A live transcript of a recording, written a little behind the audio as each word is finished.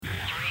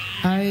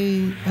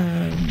I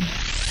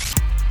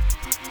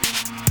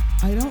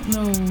don't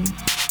know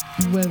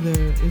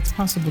whether it's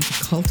possible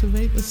to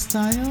cultivate the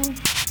style.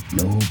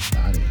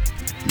 Nobody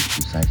is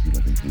precisely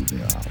what they think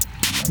they are.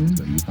 Love is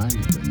where you find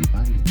it, where you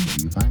find it, where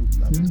you find it.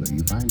 Love is where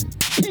you find it.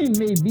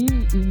 Maybe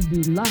in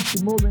the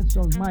last moments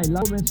of my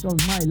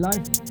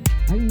life,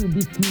 I will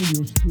be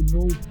curious to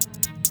know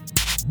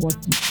what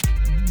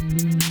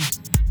it means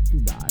to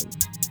die.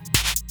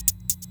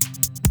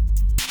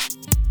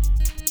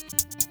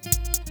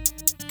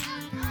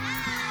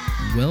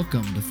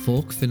 Welcome to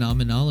Folk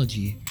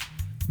Phenomenology.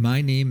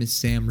 My name is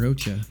Sam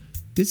Rocha.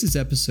 This is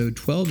episode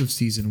 12 of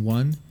season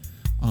 1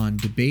 on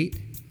debate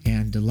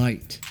and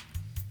delight.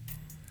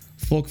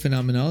 Folk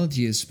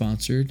Phenomenology is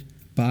sponsored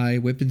by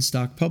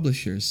Whippenstock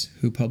Publishers,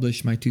 who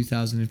published my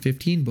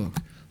 2015 book,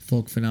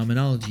 Folk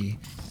Phenomenology,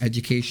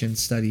 Education,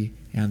 Study,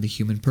 and the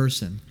Human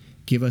Person.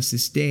 Give Us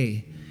This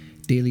Day,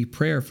 Daily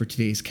Prayer for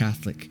Today's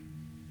Catholic,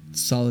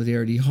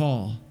 Solidarity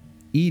Hall,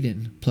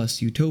 Eden plus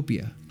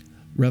Utopia,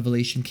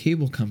 Revelation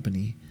Cable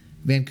Company,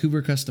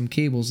 Vancouver Custom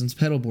Cables and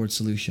Pedalboard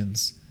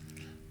Solutions,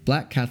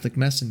 Black Catholic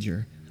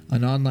Messenger,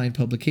 an online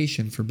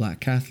publication for Black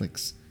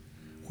Catholics.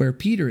 Where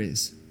Peter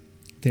is,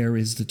 there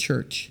is the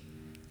Church.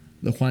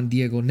 The Juan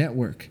Diego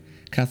Network,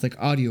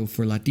 Catholic audio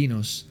for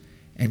Latinos,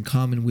 and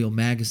Commonweal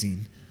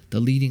Magazine, the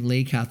leading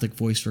lay Catholic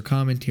voice for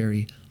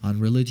commentary on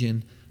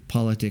religion,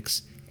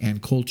 politics,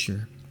 and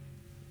culture.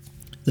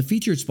 The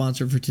featured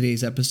sponsor for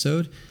today's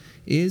episode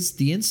is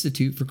the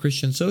Institute for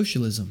Christian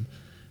Socialism,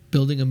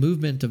 building a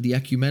movement of the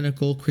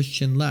ecumenical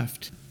Christian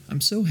left.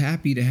 I'm so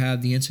happy to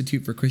have the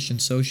Institute for Christian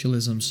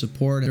Socialism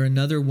support. They're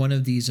another one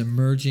of these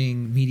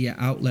emerging media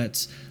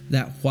outlets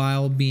that,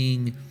 while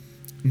being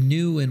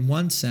new in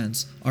one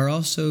sense, are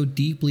also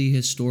deeply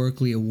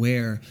historically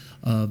aware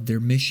of their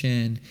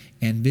mission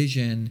and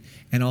vision,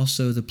 and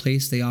also the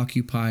place they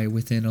occupy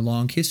within a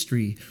long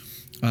history.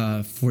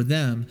 For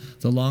them,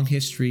 the long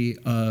history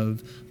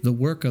of the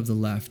work of the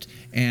left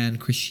and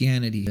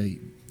Christianity, the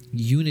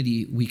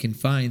unity we can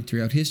find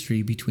throughout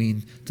history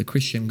between the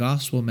Christian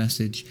gospel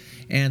message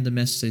and the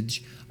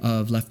message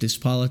of leftist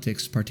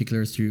politics,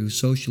 particularly through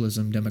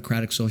socialism,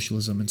 democratic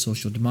socialism, and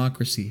social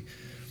democracy.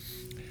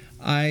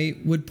 I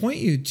would point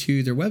you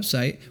to their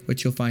website,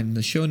 which you'll find in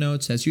the show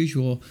notes as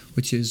usual,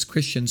 which is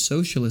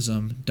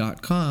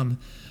christiansocialism.com.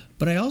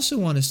 But I also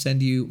want to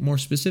send you more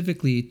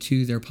specifically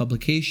to their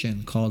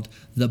publication called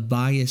The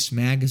Bias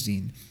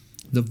Magazine,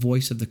 the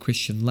voice of the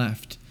Christian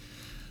left.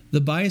 The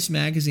Bias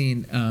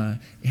Magazine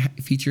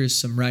features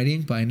some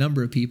writing by a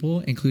number of people,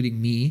 including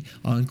me.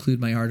 I'll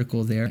include my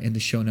article there in the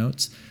show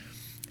notes.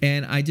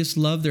 And I just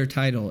love their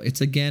title.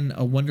 It's, again,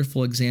 a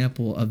wonderful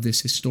example of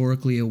this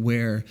historically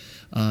aware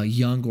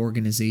young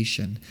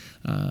organization.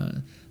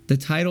 The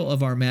title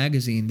of our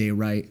magazine, they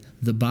write,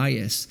 The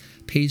Bias,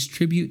 pays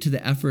tribute to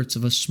the efforts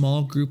of a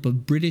small group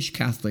of British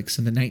Catholics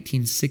in the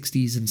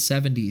 1960s and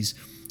 70s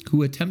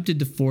who attempted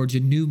to forge a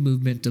new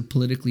movement of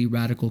politically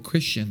radical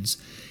Christians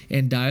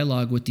in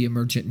dialogue with the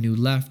emergent New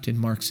Left in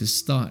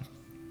Marxist thought.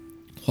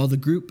 While the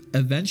group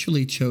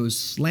eventually chose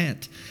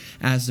Slant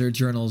as their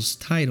journal's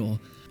title,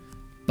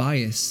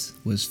 Bias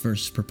was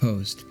first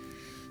proposed.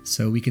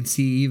 So we can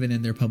see even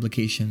in their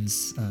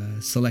publication's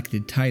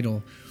selected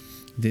title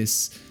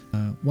this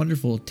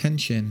wonderful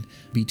tension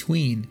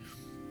between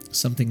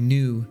something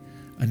new,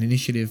 an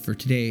initiative for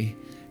today,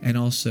 and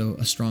also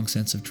a strong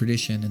sense of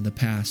tradition in the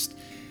past.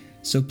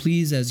 So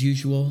please, as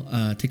usual,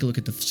 take a look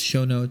at the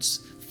show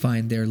notes,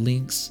 find their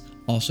links,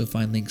 also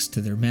find links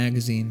to their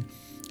magazine,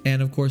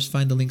 and of course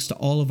find the links to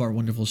all of our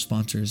wonderful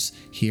sponsors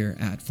here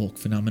at Folk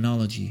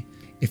Phenomenology.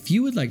 If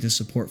you would like to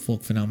support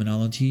Folk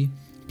Phenomenology,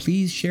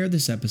 please share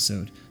this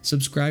episode,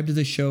 subscribe to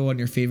the show on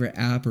your favorite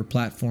app or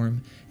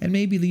platform, and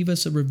maybe leave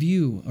us a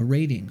review, a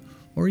rating,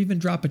 or even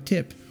drop a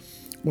tip,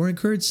 or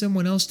encourage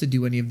someone else to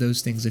do any of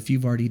those things if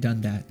you've already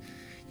done that.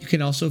 You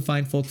can also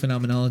find Folk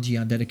Phenomenology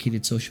on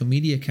dedicated social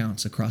media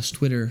accounts across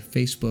Twitter,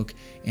 Facebook,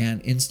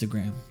 and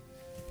Instagram.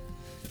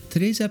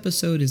 Today's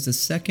episode is the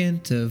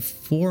second of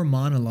 4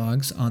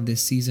 monologues on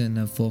this season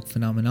of Folk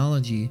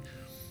Phenomenology.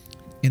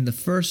 In the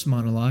first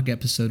monologue,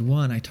 episode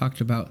 1, I talked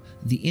about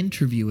the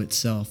interview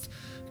itself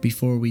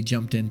before we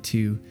jumped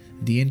into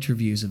the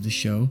interviews of the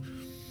show.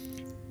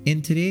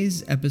 In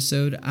today's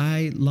episode,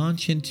 I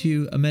launch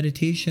into a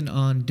meditation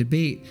on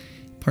debate,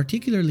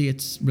 particularly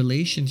its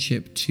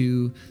relationship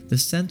to the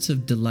sense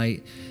of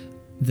delight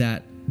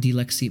that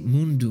Dilexit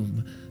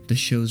Mundum, the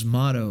show's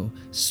motto,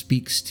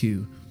 speaks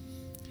to.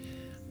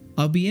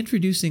 I'll be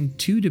introducing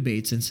 2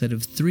 debates instead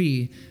of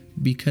 3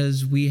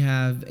 because we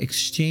have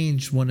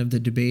exchanged one of the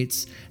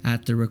debates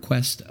at the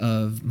request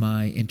of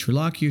my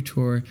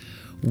interlocutor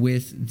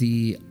with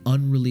the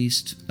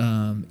unreleased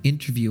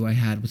interview I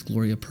had with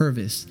Gloria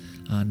Purvis.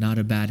 Not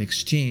a bad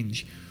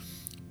exchange.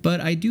 But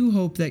I do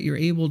hope that you're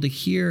able to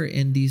hear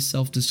in these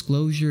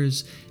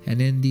self-disclosures and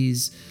in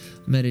these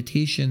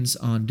meditations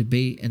on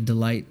debate and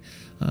delight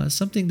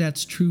something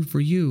that's true for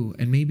you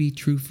and maybe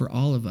true for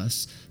all of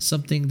us.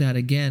 Something that,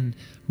 again,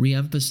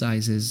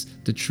 reemphasizes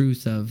the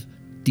truth of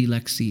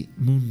Dilexit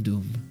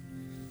Mundum.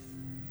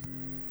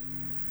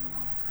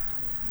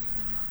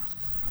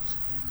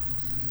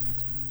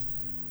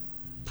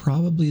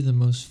 probably the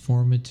most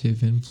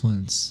formative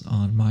influence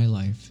on my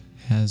life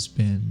has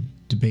been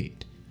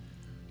debate.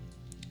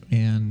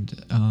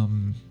 And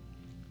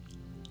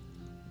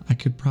I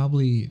could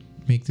probably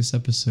make this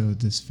episode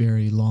this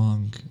very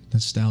long,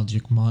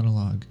 nostalgic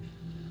monologue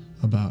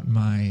about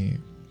my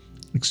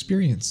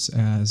experience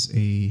as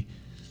a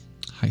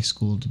high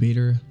school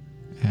debater,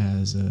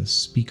 as a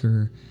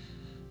speaker,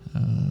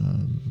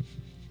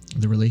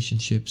 the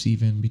relationships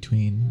even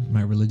between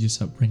my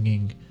religious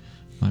upbringing,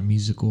 my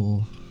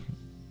musical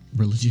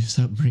religious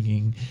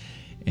upbringing,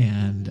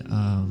 and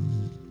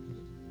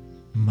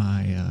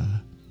my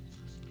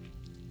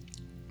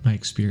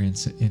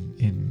experience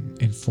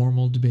in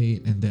formal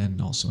debate, and then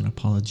also in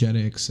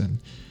apologetics, and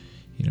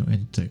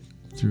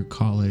through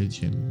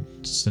college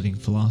and studying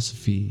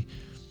philosophy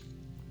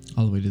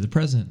all the way to the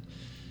present.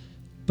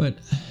 But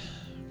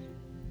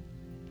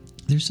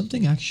there's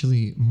something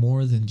actually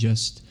more than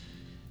just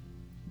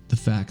the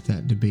fact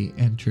that debate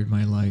entered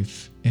my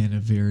life in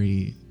a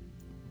very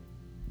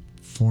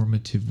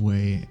formative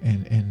way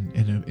and in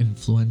an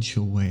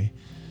influential way.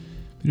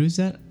 But it was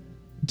that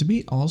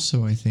debate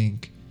also, I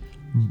think,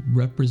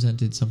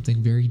 represented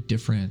something very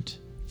different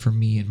for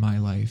me in my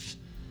life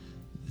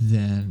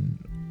than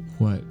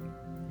what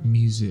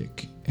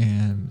music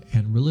and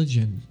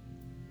religion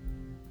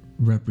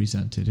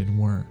represented and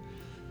were.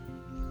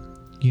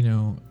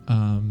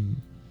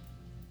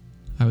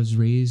 I was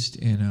raised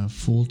in a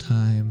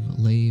full-time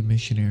lay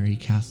missionary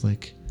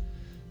Catholic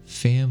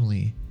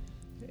family,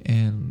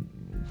 and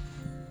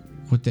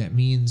what that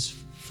means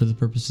for the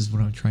purposes of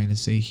what I'm trying to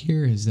say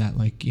here is that,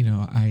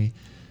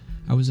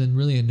 I was in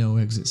really a no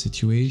exit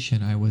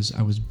situation. I was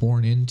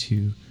born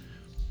into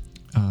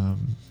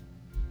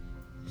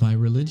my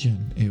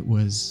religion. It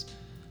was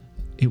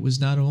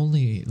not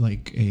only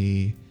like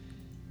the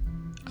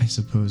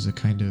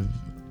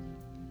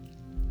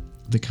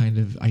kind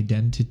of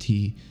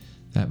identity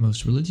that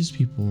most religious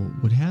people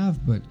would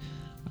have, but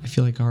I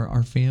feel like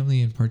our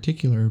family in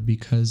particular,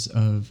 because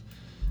of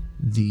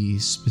the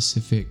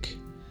specific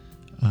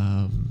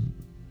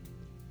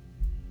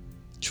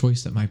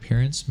choice that my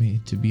parents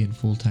made to be in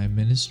full-time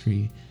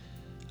ministry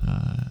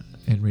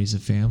and raise a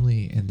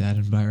family in that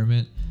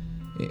environment,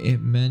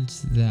 it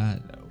meant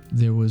that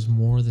there was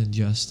more than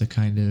just a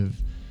kind of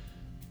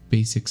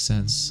basic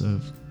sense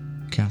of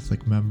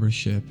Catholic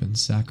membership and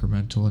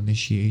sacramental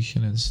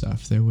initiation and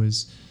stuff. There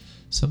was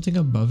something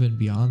above and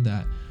beyond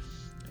that.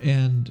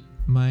 And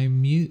my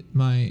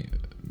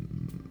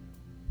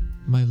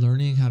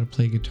learning how to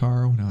play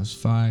guitar when I was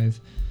 5,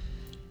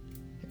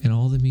 and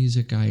all the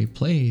music I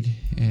played,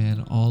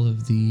 and all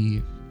of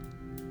the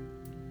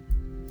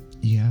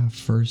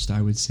first,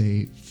 I would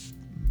say,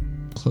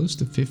 close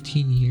to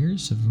 15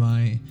 years of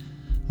my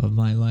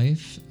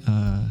life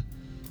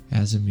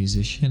as a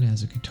musician,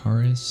 as a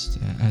guitarist,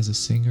 as a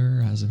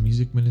singer, as a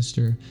music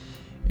minister,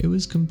 it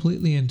was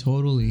completely and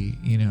totally,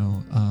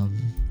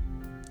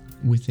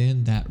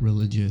 within that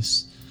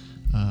religious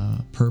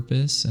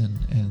purpose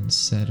and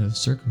set of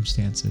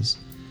circumstances.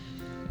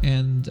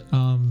 And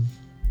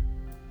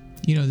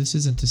this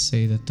isn't to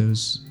say that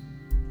those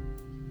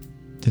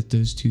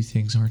two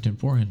things aren't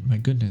important. My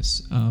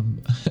goodness.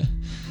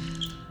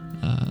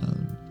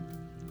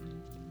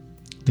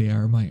 They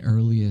are my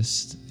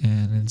earliest,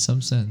 and in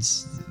some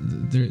sense,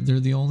 they're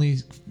the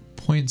only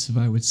points of,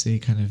 I would say,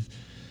 kind of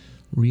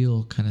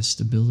real kind of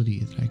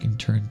stability that I can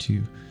turn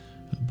to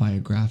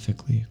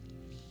biographically.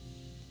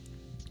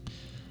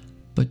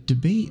 But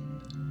debate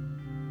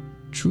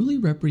truly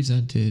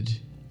represented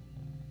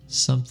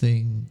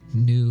something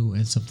new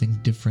and something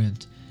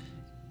different,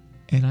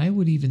 and I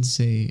would even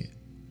say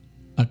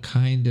a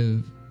kind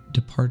of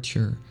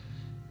departure,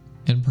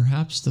 and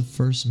perhaps the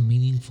first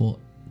meaningful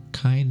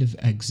kind of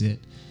exit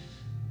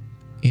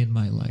in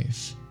my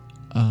life.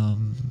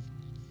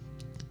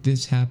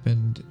 This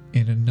happened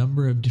in a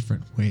number of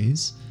different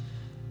ways,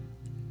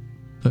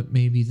 but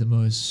maybe the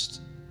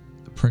most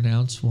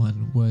pronounced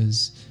one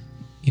was,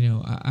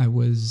 I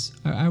was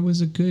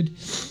a good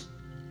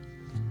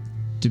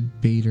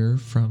debater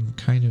from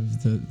kind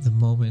of the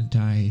moment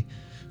I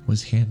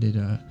was handed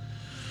a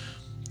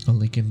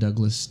Lincoln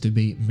Douglas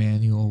debate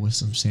manual with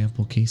some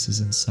sample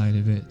cases inside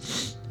of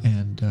it,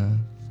 and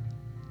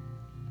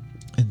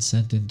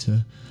sent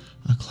into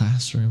a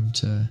classroom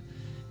to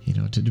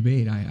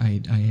debate. I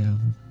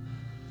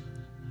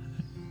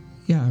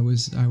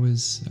was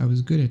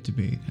good at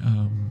debate,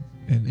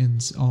 and in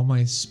all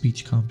my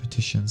speech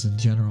competitions in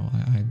general,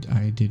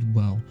 I did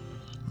well.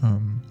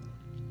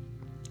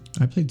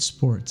 I played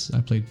sports.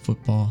 I played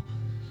football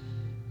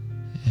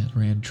and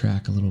ran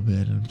track a little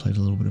bit, and played a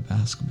little bit of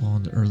basketball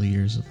in the early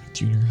years of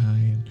junior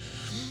high.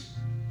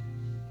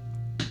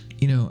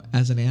 And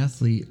as an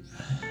athlete,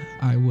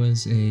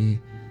 as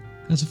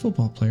a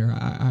football player,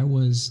 I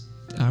was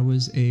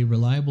a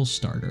reliable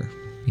starter.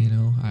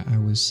 I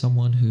was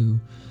someone who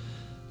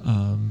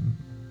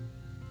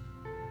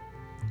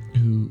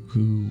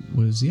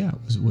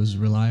was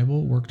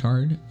reliable, worked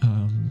hard,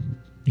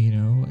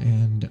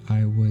 and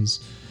I was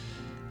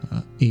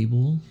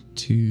able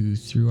to,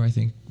 through, I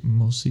think,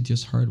 mostly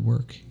just hard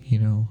work,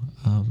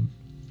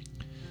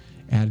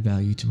 add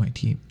value to my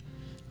team.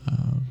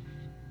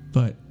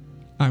 But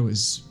I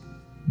was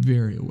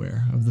very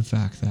aware of the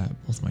fact that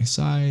both my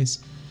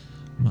size,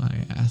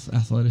 my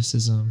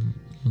athleticism,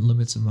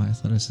 limits of my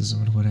athleticism,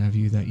 and what have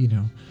you, that,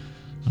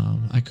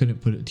 I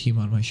couldn't put a team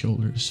on my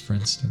shoulders, for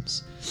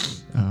instance.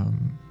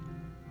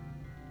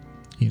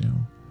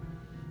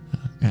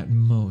 At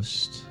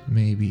most,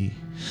 maybe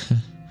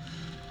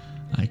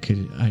I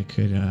could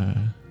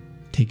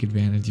take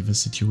advantage of a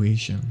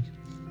situation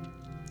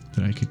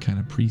that I could kind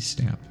of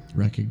pre-snap,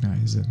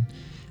 recognize, and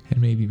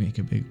maybe make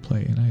a big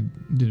play. And I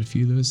did a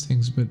few of those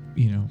things, but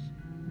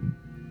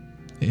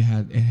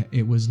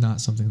it was not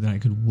something that I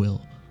could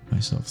will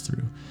myself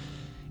through.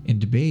 In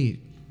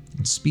debate,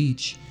 in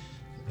speech,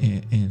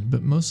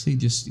 but mostly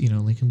just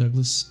Lincoln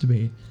Douglas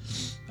debate,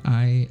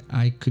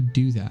 I could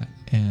do that.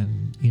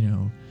 And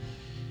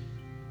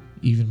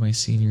even my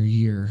senior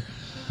year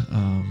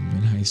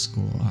in high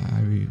school,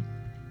 I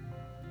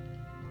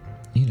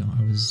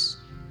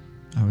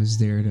was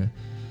there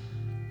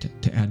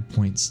to add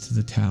points to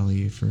the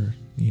tally for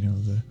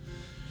the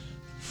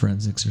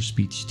forensics or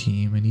speech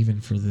team, and even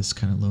for this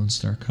kind of Lone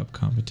Star Cup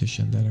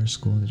competition that our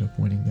school ended up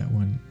winning that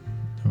one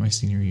my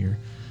senior year,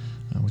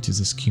 which is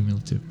this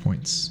cumulative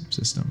points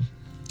system.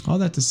 All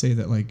that to say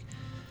that, like,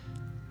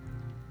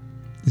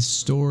 this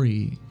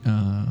story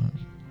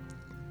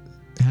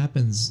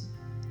happens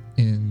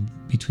in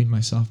between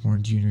my sophomore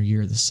and junior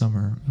year, the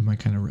summer of my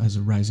kind of as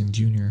a rising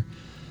junior,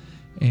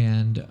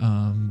 and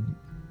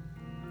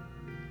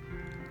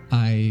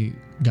I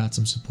got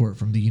some support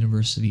from the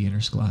University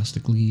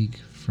Interscholastic League,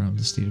 from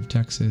the state of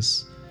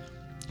Texas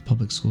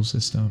public school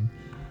system,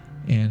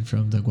 and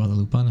from the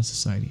Guadalupana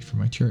Society from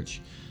my church.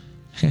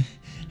 And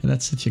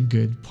that's such a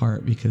good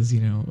part, because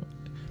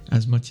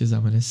as much as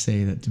I'm going to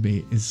say that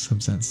debate is, some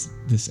sense,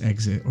 this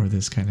exit or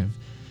this kind of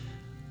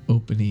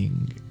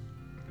opening,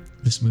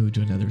 this move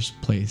to another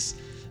place,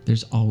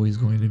 there's always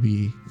going to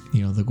be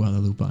the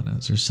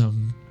Guadalupanas or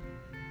some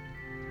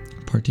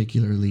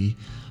particularly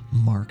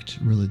marked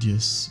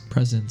religious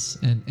presence,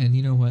 and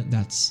you know what,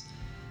 that's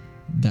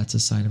a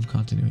sign of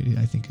continuity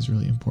I think is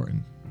really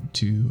important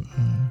to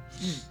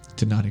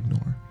not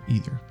ignore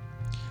either.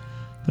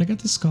 But I got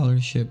this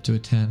scholarship to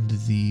attend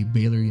the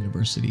Baylor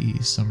University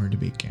summer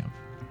debate camp,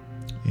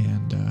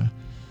 and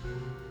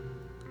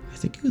I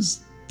think it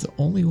was the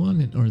only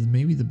one, or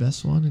maybe the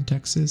best one in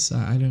Texas.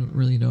 I don't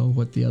really know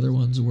what the other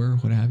ones were,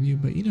 what have you,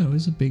 but it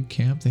was a big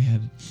camp. They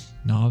had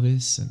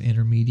novice and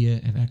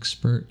intermediate and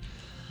expert.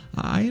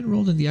 I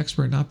enrolled in the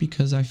expert not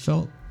because I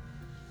felt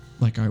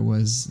like I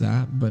was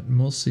that, but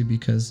mostly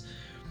because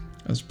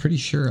I was pretty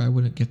sure I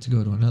wouldn't get to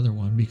go to another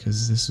one,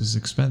 because this was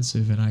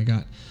expensive and I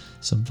got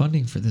some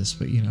funding for this,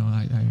 but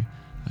I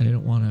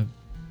didn't want to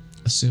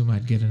assume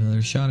I'd get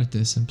another shot at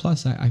this. And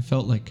plus I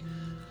felt like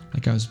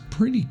I was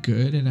pretty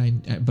good,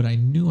 but I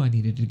knew I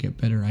needed to get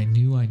better. I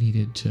knew I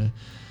needed to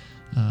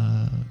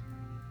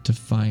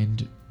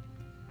find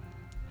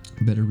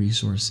better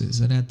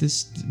resources. And at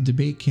this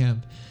debate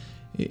camp,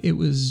 it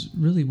was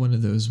really one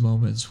of those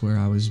moments where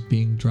I was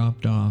being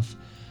dropped off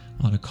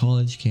on a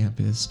college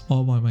campus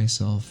all by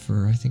myself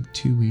for I think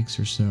 2 weeks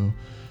or so,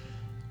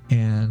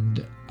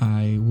 and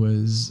I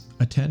was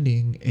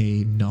attending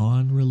a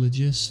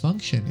non-religious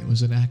function. It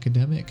was an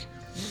academic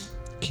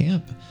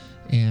camp,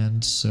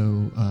 and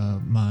so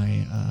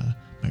my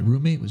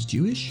roommate was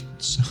Jewish,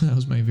 so that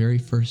was my very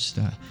first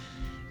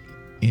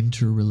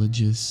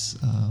interreligious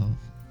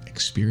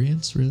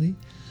experience, really.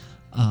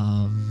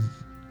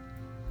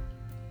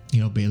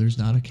 Baylor's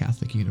not a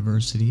Catholic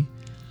university,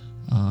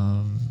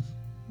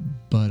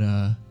 but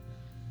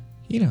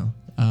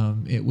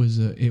it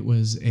was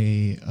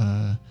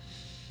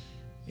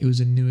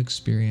a new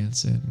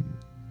experience in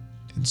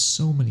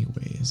so many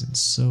ways,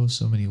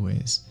 so many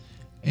ways,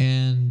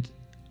 and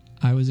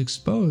I was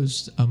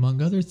exposed,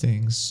 among other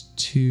things,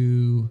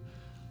 to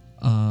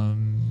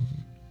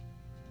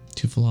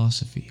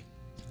philosophy,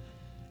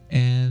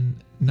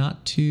 and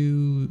not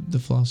to the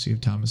philosophy of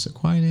Thomas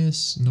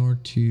Aquinas, nor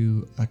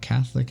to a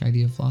Catholic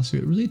idea of philosophy,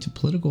 but really to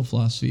political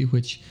philosophy,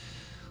 which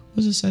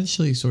was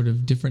essentially sort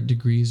of different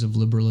degrees of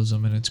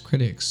liberalism and its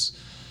critics,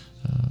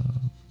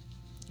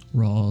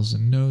 Rawls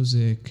and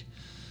Nozick,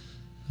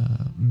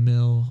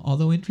 Mill.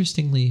 Although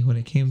interestingly, when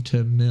it came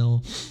to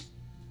Mill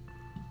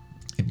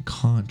and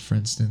Kant, for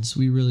instance,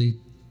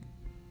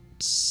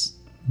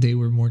 they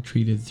were more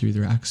treated through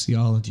their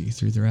axiology,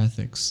 through their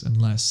ethics,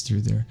 and less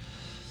through their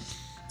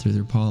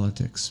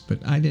politics. But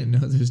I didn't know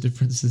those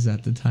differences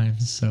at the time,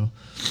 so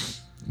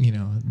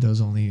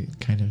those only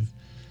kind of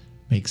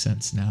make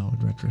sense now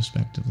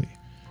retrospectively.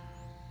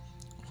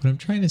 What I'm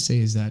trying to say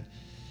is that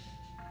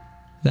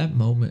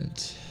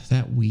moment,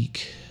 that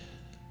week,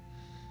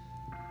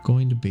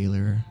 going to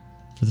Baylor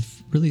for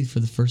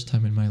the first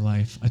time in my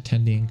life,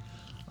 attending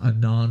a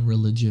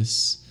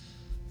non-religious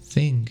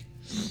thing.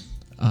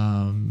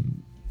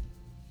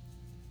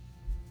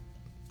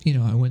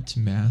 I went to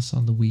mass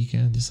on the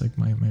weekend, just like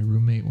my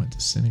roommate went to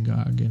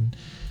synagogue,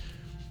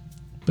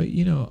 but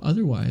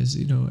otherwise,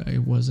 it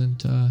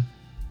wasn't,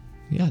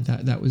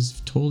 that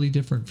was totally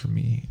different for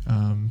me.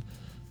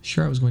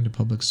 Sure, I was going to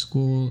public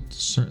school.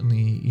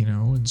 Certainly,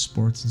 in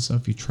sports and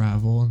stuff, you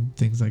travel and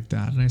things like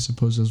that. And I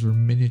suppose those were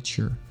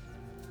miniature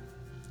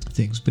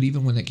things. But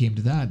even when it came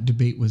to that,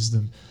 debate was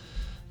the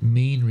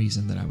main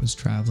reason that I was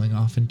traveling.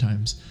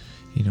 Oftentimes,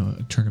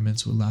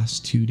 tournaments would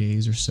last 2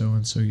 days or so,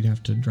 and so you'd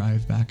have to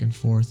drive back and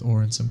forth,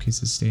 or in some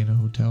cases stay in a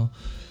hotel.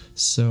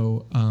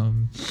 So,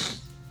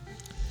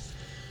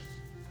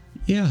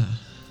 yeah,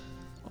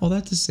 all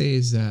that to say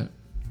is that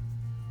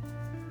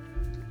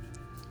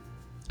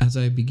as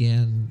I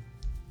began,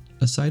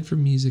 aside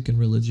from music and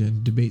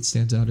religion, debate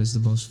stands out as the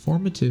most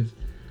formative,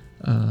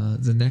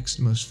 the next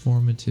most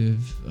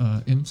formative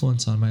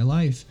influence on my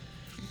life.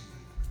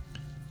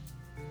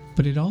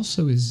 But it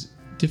also is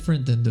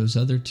different than those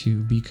other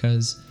two,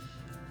 because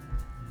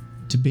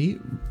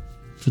debate,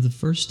 for the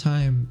first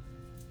time,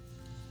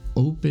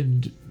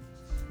 opened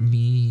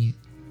me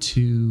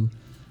to,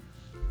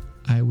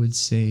 I would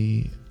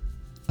say,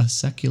 a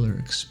secular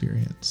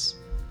experience.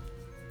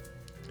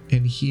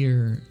 And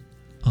here,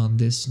 on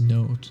this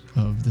note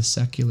of the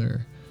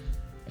secular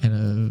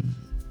and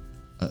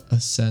a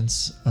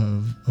sense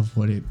of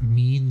what it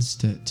means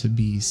to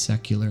be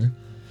secular,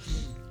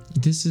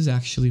 this is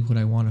actually what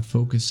I want to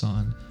focus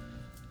on,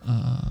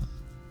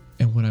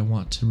 and what I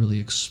want to really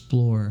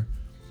explore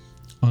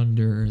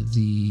under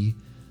the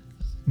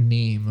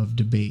name of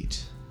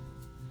debate.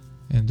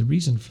 And the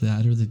reason for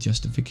that, or the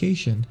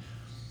justification,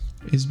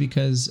 is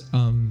because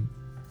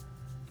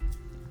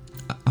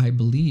I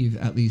believe,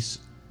 at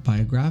least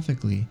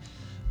biographically,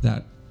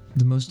 that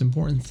the most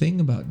important thing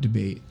about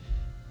debate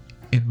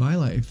in my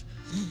life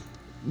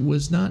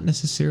was not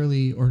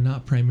necessarily, or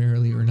not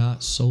primarily, or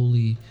not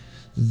solely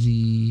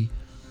the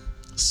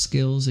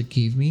skills it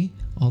gave me,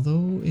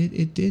 although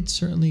it did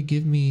certainly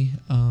give me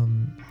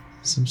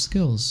some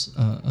skills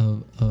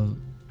of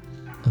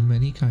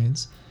many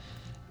kinds,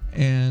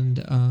 and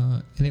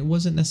it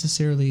wasn't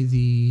necessarily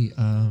the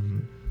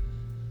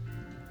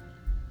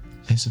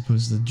I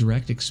suppose the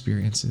direct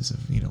experiences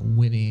of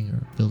winning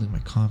or building my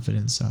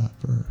confidence up,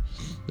 or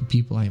the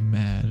people I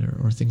met,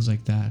 or things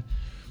like that.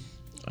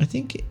 I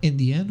think in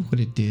the end what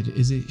it did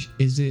is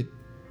it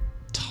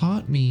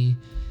taught me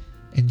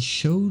and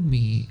showed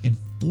me and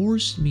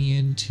forced me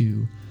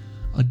into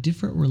a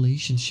different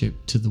relationship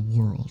to the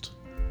world.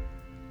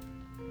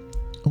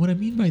 And what I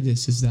mean by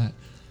this is that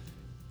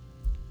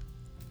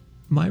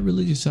my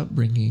religious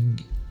upbringing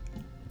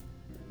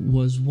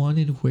was one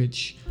in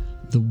which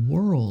the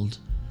world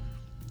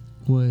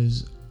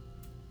was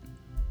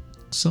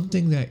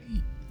something that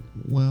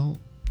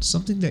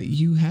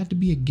you had to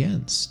be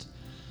against.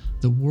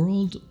 The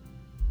world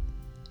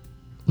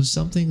was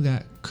something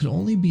that could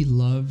only be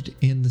loved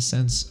in the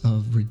sense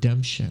of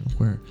redemption,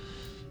 where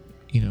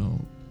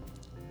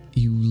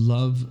you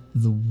love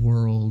the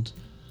world,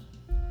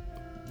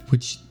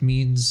 which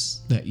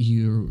means that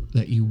you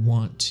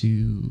want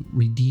to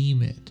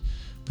redeem it,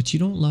 but you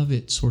don't love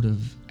it sort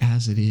of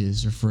as it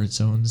is or for its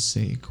own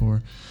sake,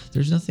 or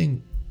there's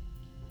nothing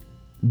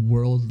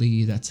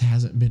worldly that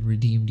hasn't been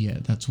redeemed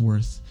yet that's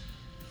worth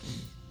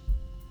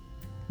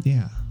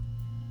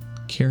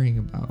caring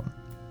about.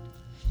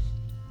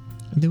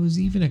 And there was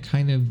even a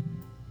kind of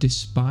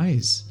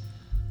despising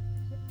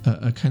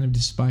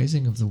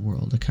of the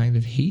world, a kind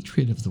of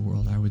hatred of the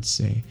world, I would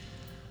say,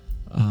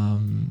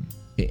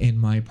 in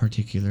my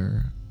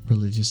particular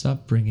religious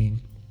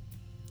upbringing.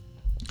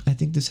 I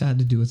think this had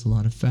to do with a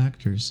lot of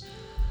factors.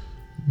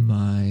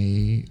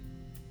 My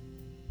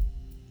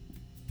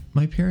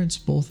parents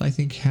both, I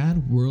think,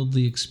 had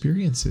worldly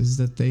experiences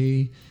that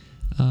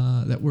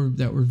that were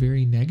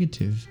very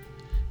negative,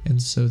 and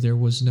so there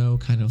was no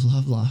kind of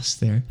love lost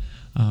there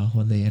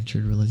when they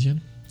entered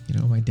religion.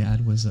 My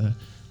dad was a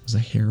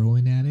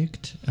heroin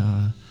addict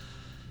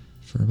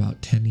for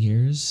about 10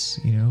 years.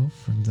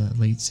 From the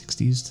late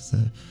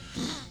 60s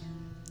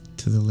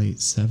to the late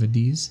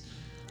 70s.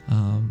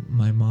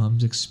 My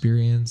mom's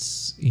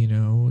experience,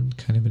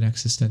 kind of an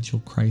existential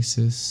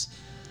crisis,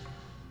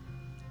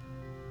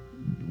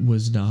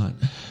 was not,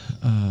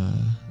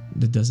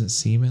 that doesn't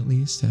seem at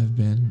least to have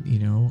been,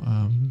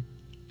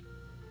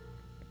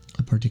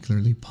 a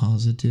particularly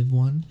positive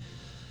one.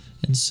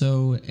 And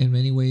so in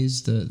many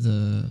ways,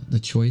 the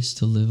choice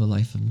to live a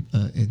life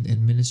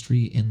in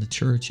ministry, in the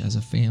church, as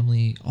a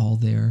family, all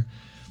there,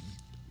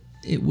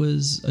 it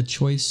was a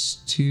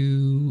choice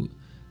to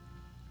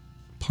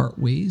part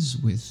ways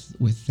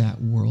with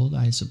that world,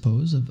 I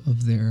suppose,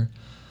 of their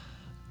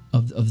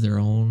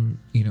own,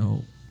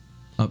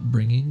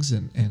 upbringings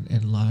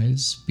and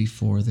lives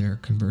before their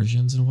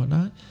conversions and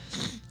whatnot.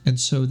 And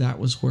so that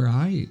was where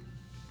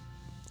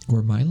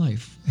my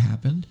life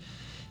happened.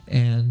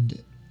 And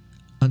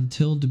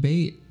until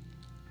debate,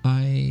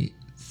 I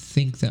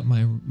think that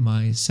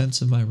my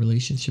sense of my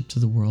relationship to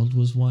the world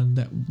was one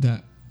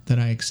that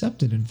I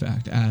accepted, in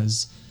fact,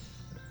 as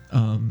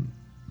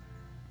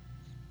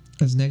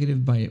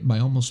negative by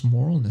almost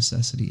moral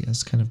necessity,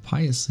 as kind of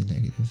piously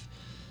negative.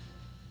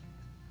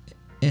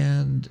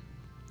 And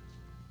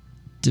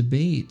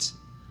debate,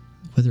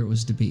 whether it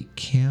was debate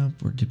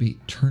camp or debate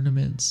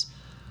tournaments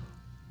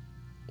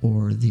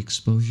or the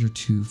exposure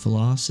to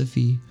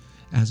philosophy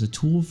as a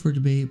tool for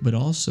debate, but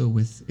also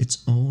with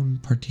its own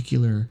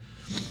particular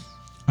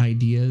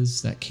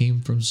ideas that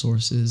came from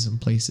sources and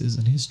places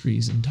and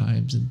histories and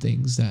times and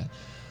things that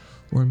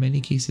were in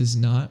many cases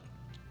not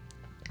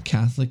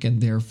Catholic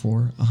and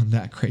therefore on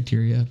that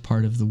criteria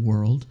part of the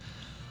world.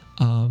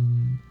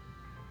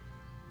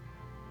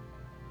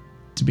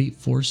 Debate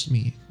forced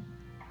me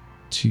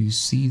to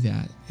see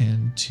that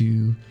and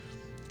to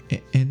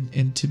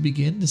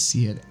begin to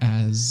see it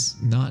as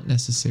not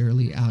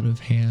necessarily out of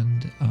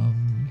hand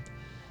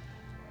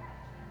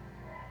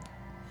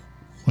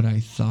what I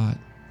thought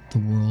the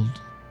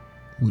world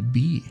would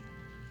be.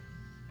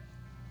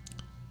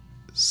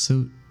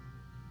 So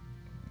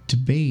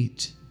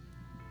debate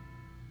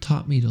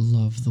taught me to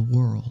love the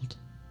world.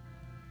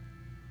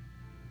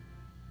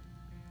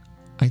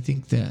 I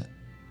think that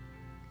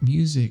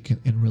music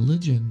and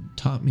religion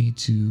taught me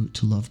to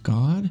love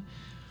God,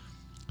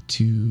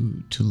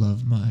 to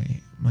love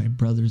my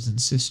brothers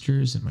and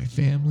sisters and my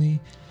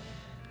family,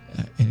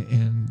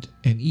 and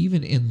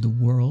even in the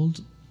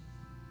world,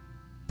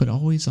 but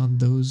always on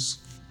those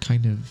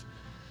kind of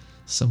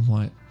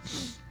somewhat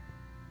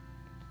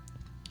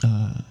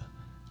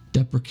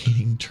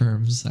deprecating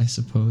terms, I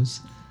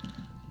suppose.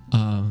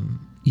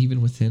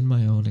 Even within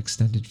my own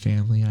extended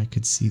family, I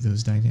could see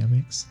those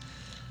dynamics.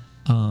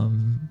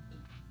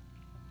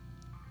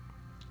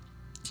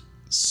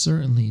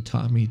 Certainly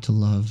taught me to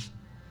love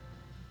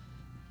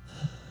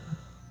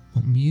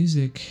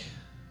music,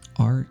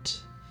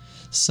 art,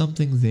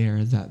 something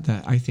there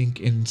that I think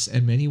in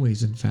many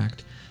ways, in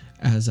fact,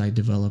 as I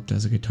developed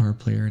as a guitar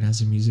player and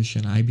as a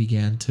musician, I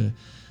began to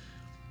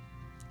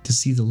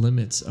see the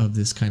limits of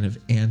this kind of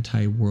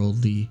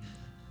anti-worldly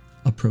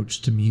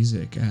approach to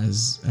music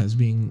as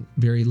being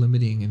very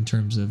limiting in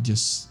terms of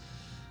just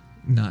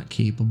not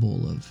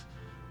capable of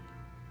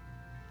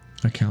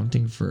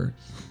accounting for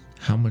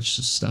how much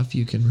stuff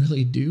you can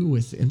really do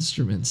with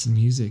instruments and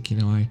music. You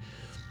know,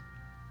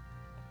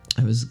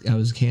 I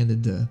was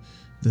handed the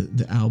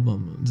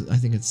album. I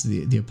think it's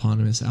the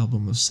eponymous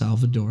album of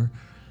Salvador,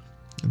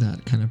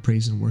 that kind of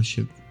praise and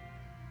worship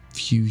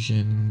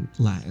fusion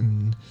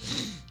Latin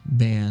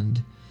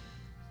band,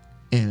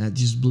 and it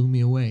just blew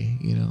me away.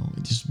 You know,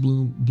 it just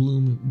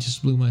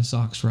blew my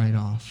socks right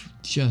off,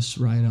 just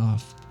right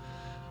off.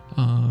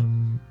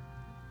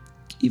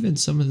 Even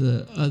some of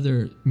the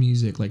other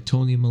music, like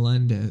Tony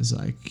Melendez,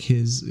 like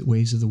his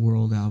Ways of the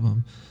World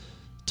album,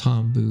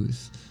 Tom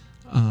Booth,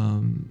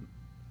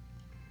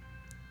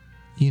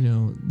 you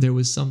know, there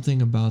was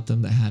something about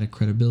them that had a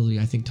credibility.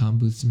 I think Tom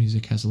Booth's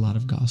music has a lot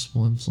of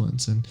gospel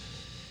influence, and,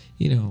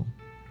 you know,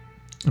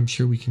 I'm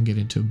sure we can get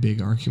into a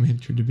big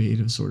argument or debate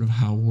of sort of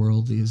how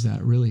worldly is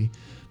that really.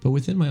 But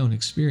within my own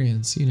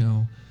experience, you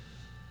know,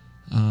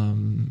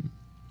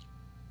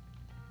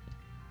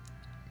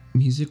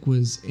 music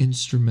was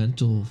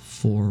instrumental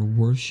for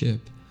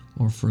worship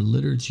or for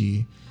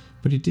liturgy,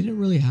 but it didn't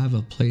really have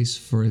a place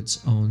for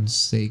its own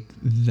sake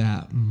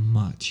that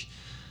much.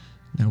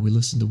 Now, we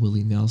listen to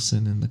Willie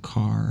Nelson in the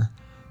car.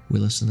 We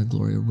listen to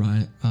Gloria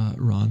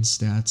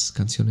Ronstadt's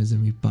Canciones de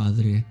mi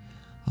Padre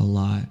a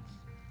lot.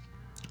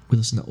 We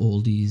listen to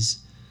oldies.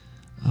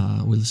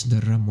 We listen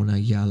to Ramon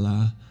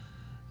Ayala.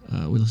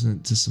 We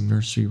listen to some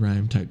nursery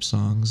rhyme type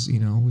songs, you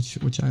know,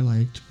 which I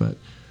liked. But,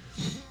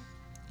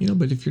 you know,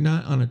 but if you're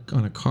not on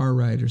a car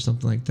ride or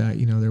something like that,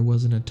 you know, there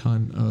wasn't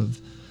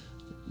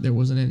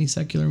any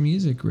secular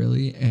music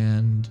really.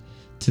 And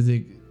to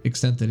the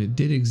extent that it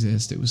did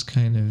exist, it was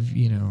kind of,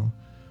 you know,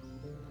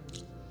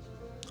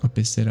 a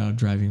pecera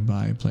driving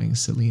by playing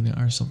Selena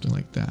or something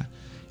like that.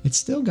 It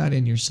still got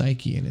in your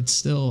psyche and it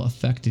still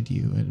affected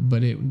you,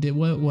 but it didn't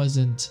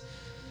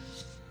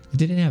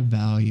have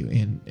value,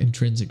 in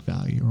intrinsic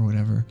value or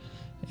whatever.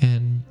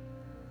 And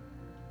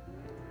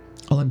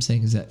all I'm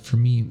saying is that for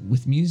me,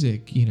 with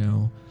music, you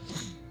know,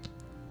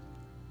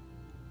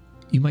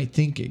 you might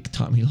think it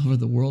taught me love of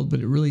the world, but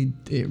it really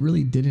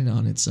didn't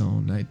on its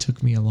own. It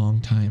took me a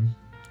long time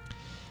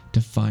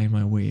to find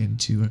my way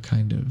into a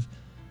kind of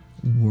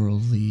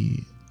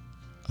worldly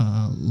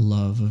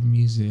love of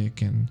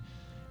music, and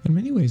in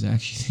many ways I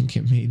actually think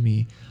it made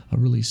me a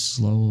really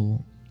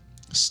slow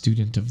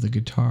student of the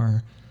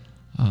guitar,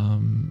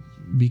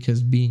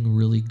 because being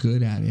really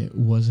good at it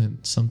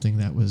wasn't something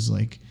that was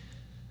like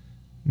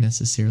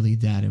necessarily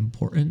that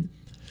important.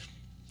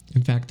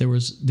 In fact, there were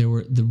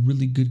the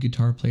really good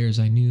guitar players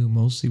I knew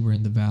mostly were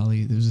in the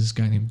Valley. There was this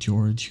guy named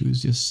George who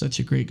was just such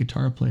a great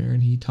guitar player,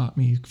 and he taught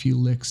me a few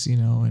licks, you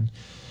know,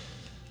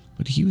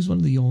 but he was one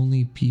of the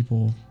only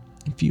people,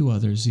 a few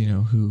others, you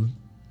know, who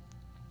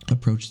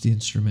approached the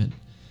instrument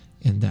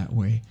in that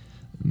way.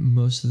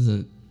 Most of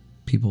the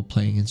people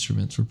playing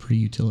instruments were pretty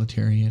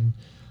utilitarian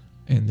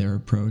in their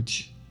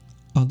approach.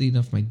 Oddly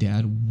enough, my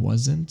dad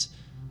wasn't,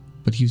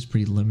 but he was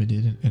pretty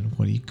limited in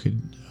what he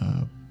could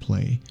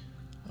play.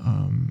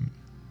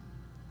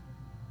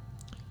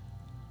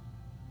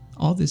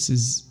 All this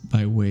is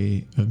by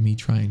way of me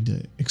trying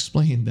to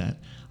explain that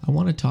I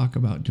want to talk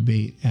about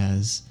debate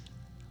as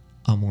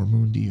amor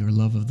mundi, or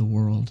love of the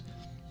world,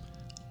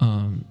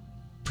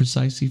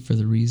 precisely for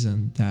the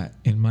reason that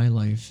in my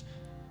life,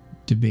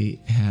 debate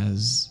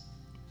has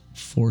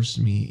forced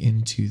me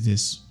into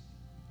this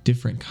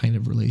different kind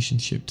of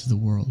relationship to the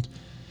world.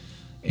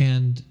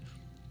 And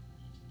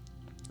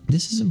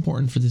this is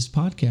important for this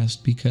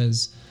podcast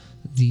because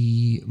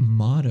the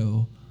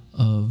motto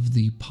of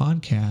the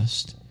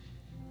podcast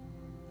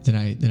that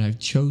I've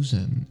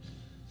chosen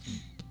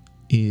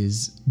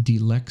is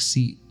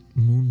Dilexit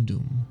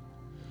Mundum,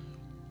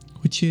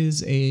 which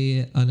is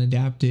an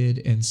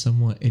adapted and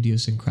somewhat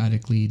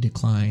idiosyncratically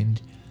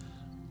declined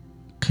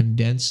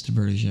condensed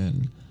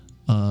version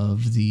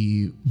of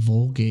the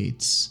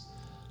Vulgate's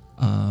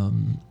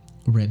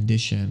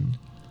rendition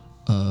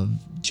of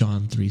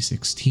John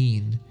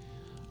 3:16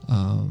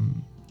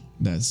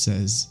 that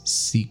says,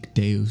 "Sic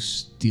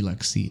Deus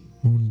dilexit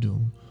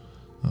mundum,"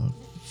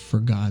 for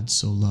God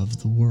so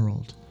loved the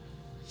world.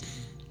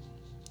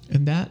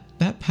 And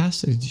that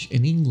passage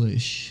in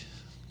English,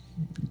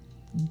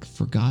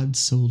 "For God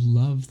so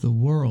loved the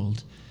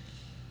world,"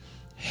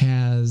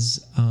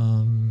 has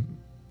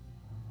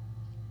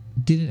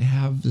didn't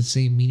have the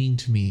same meaning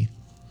to me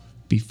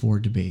before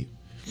debate.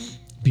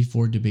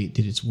 Before debate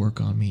did its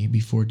work on me,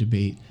 before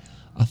debate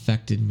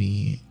affected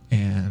me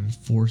and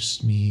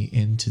forced me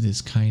into this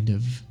kind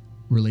of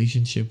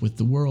relationship with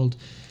the world.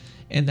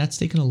 And that's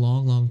taken a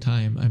long, long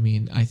time. I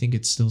mean, I think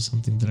it's still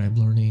something that I'm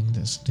learning.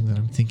 That's something that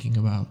I'm thinking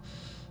about,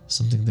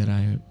 something that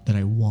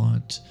I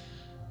want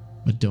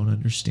but don't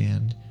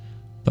understand.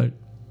 But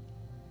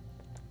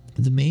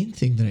the main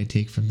thing that I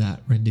take from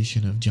that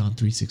rendition of John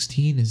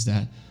 3:16 is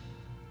that,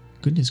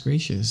 goodness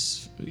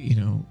gracious,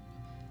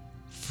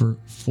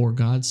 for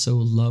God so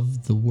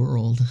loved the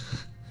world,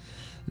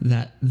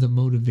 that the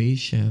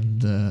motivation,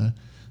 the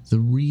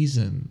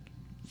reason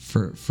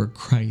for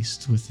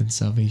Christ within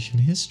salvation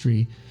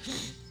history,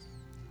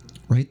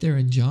 right there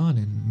in John,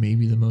 and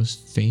maybe the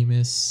most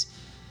famous,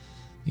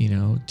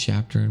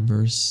 chapter and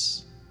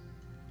verse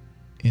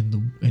in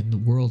the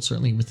world,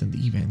 certainly within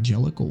the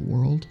evangelical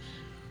world,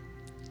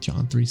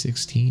 John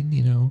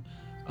 3:16,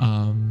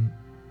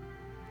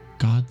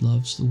 God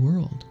loves the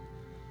world.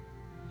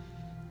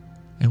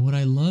 And what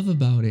I love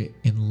about it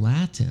in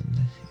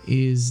Latin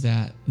is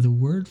that the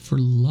word for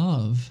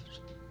love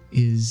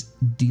is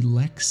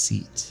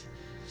dilexit.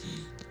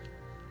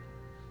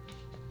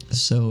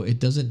 So it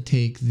doesn't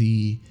take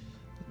the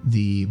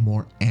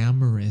more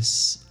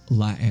amorous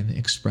Latin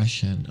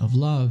expression of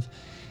love.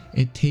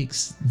 It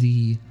takes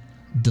the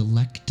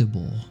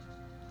delectable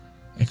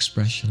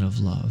expression of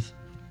love.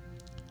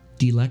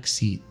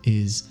 Dilexit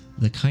is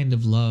the kind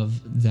of love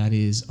that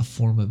is a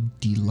form of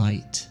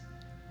delight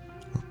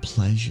or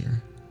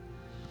pleasure.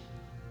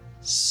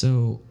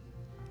 So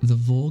the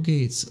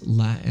Vulgate's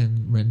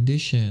Latin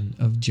rendition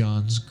of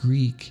John's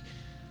Greek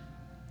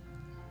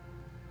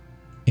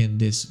in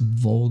this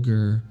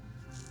vulgar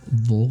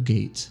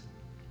Vulgate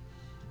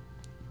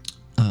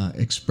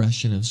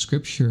expression of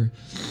Scripture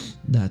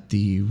that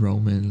the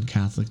Roman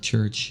Catholic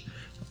Church,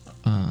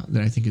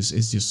 that I think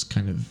is just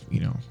kind of,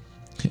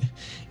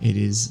 it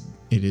is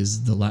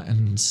the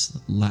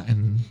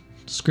Latin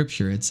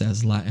Scripture. It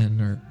says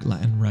Latin or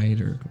Latin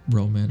Rite or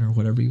Roman or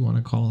whatever you want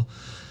to call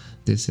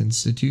this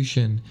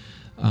institution.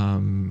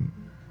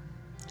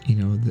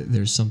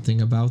 There's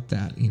something about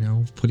that,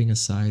 putting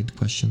aside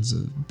questions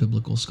of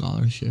biblical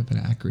scholarship and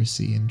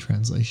accuracy and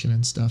translation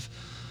and stuff.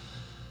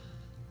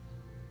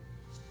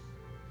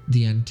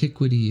 The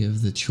antiquity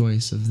of the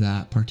choice of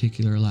that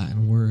particular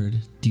Latin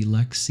word,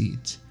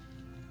 dilexit,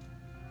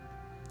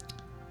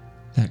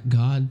 that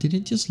God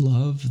didn't just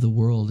love the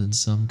world in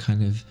some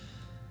kind of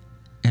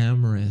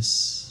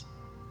amorous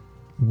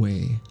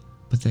way,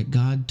 but that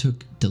God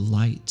took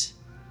delight,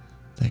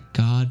 that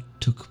God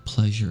took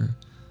pleasure,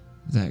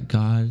 that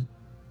God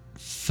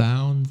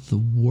found the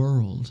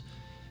world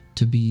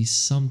to be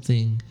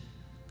something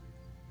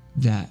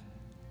that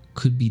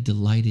could be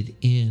delighted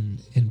in,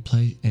 and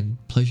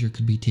pleasure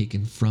could be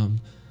taken from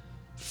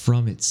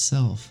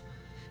itself.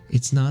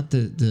 It's not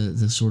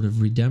the sort of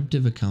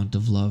redemptive account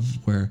of love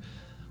where,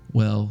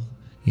 well,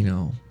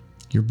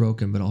 you're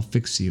broken, but I'll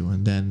fix you,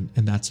 and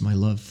that's my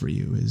love for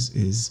you.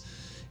 Is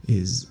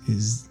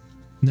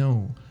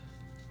no.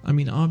 I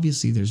mean,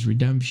 obviously there's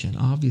redemption.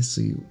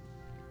 Obviously,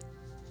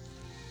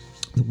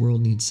 the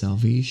world needs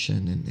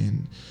salvation,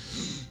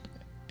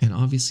 and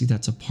obviously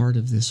that's a part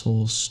of this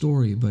whole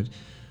story. But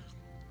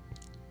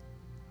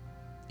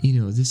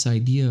this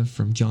idea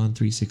from John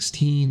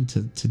 3:16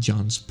 to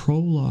John's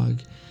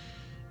prologue,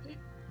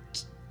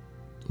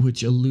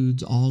 which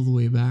alludes all the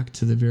way back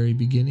to the very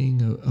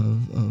beginning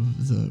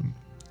of the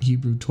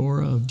Hebrew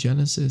Torah of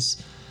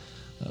Genesis,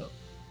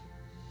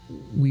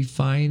 we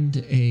find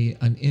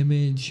an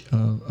image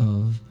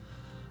of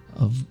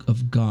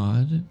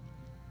God,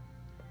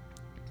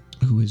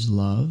 who is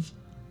love,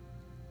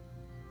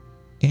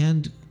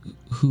 and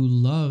who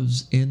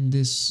loves in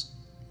this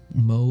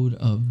mode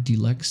of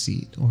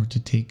dilexit, or to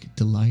take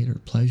delight or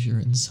pleasure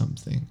in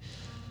something.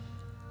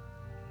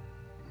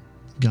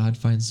 God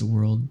finds the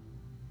world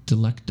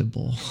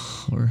delectable,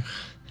 or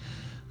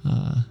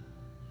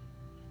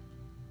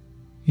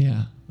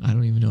I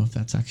don't even know if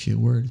that's actually a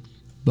word,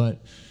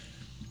 but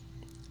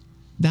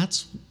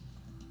that's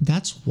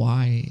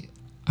why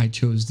I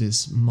chose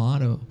this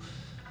motto,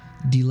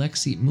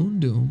 Dilexit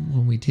Mundum.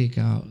 When we take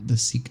out the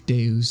Sic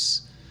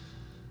Deus,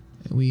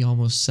 we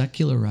almost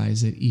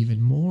secularize it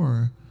even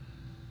more,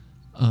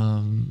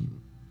 and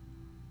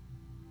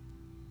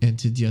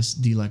to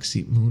just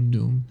Dilexit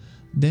Mundum,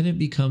 then it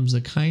becomes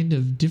a kind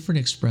of different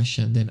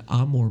expression than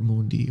Amor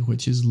Mundi,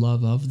 which is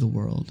love of the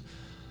world.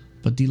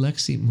 But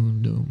Dilexit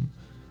Mundum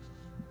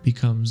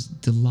becomes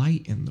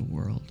delight in the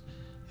world.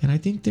 And I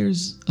think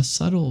there's a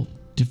subtle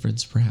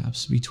difference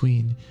perhaps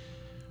between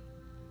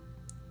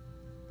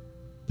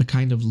the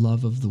kind of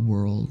love of the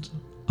world,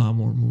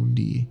 Amor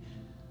Mundi,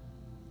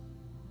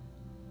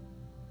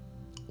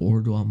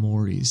 Ordo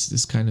Amoris,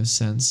 this kind of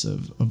sense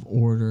of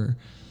order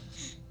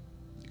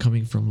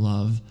coming from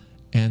love,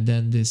 and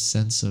then this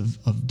sense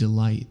of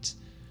delight.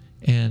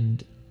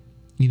 And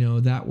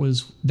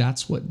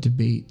that's what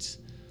debate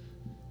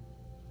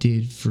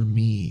did for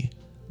me,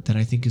 that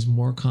I think is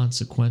more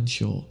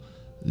consequential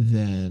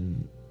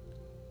than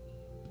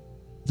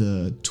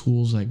the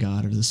tools I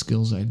got or the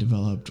skills I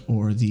developed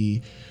or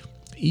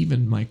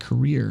even my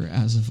career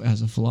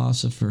as a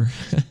philosopher,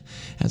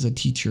 as a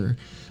teacher.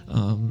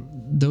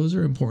 Those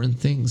are important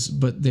things,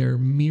 but they're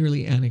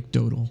merely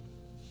anecdotal.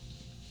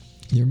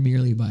 They're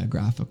merely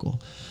biographical.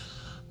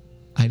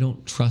 I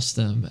don't trust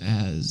them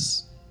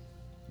as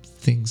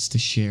things to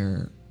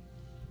share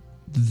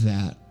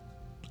that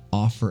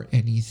offer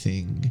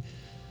anything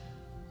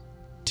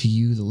to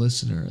you, the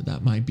listener,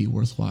 that might be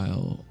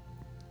worthwhile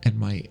and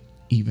might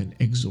even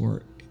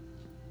exhort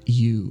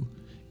you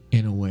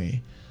in a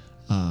way.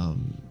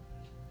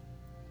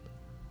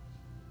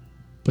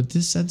 But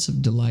this sense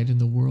of delight in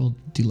the world,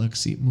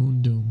 Dilexit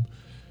Mundum,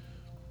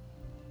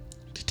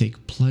 to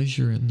take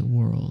pleasure in the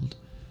world,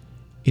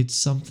 it's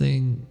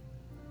something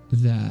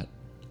that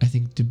I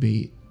think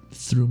debate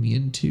threw me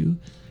into,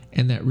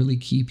 and that really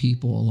key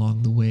people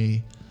along the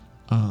way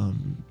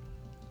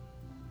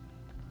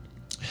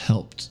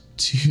helped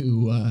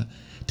to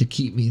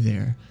keep me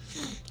there.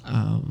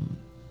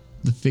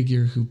 The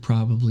figure who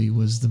probably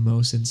was the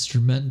most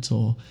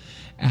instrumental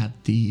at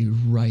the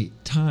right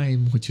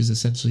time, which was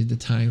essentially the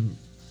time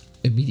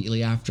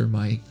immediately after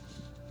my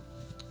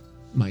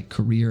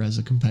career as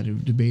a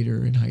competitive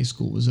debater in high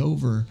school was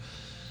over,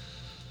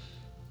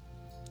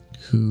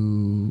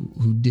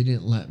 who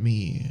didn't let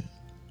me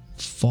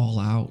fall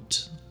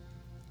out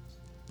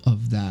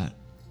of that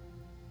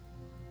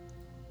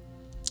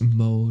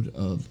mode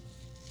of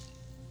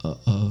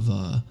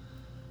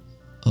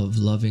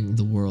loving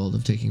the world,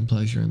 of taking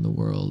pleasure in the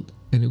world,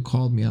 and who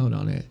called me out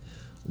on it,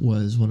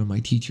 was one of my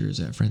teachers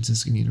at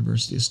Franciscan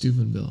University of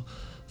Steubenville,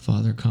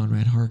 Father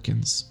Conrad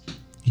Harkins.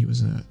 He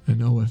was an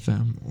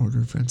OFM, Order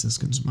of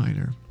Franciscans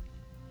Minor.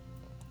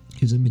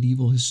 He was a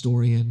medieval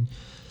historian.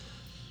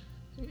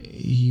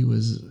 He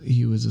was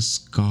a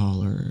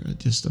scholar,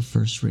 just a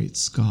first-rate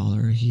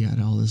scholar. He had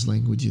all his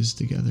languages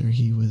together.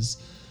 He was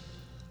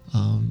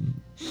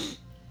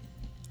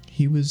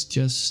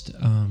just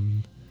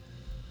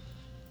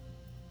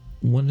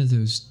one of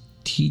those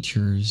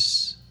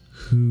teachers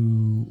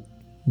who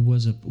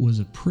was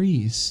a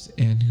priest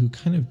and who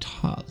kind of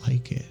taught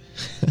like it.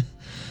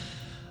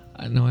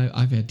 I know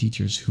I've had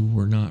teachers who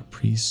were not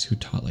priests who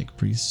taught like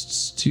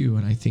priests too,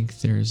 and I think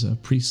there's a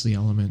priestly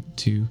element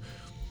to,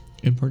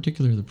 in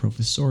particular, the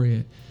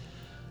professoriate.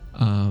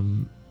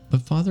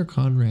 But Father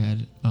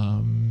Conrad,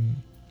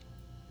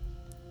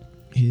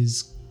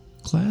 his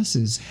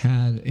classes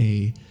had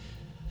a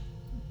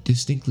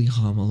distinctly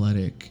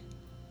homiletic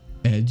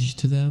edge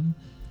to them,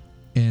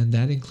 and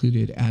that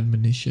included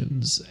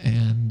admonitions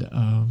and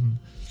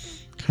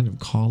kind of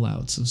call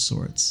outs of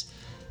sorts.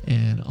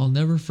 And I'll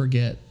never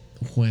forget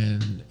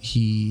when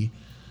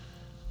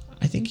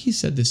I think he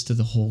said this to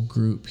the whole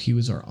group. He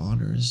was our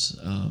honors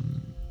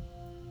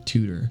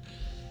tutor.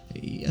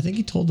 I think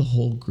he told the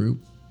whole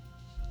group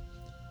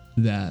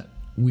that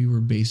we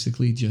were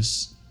basically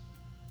just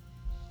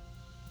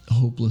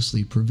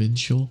hopelessly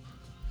provincial,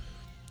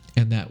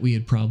 and that we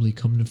had probably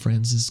come to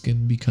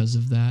Franciscan because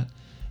of that,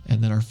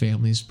 and that our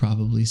families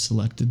probably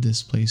selected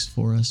this place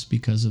for us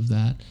because of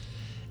that,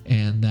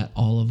 and that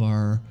all of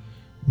our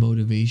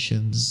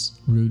motivations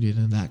rooted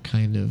in that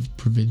kind of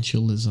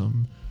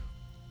provincialism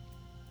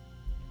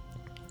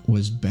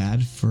was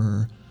bad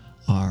for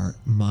our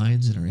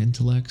minds and our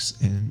intellects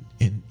and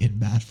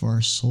bad for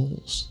our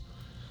souls.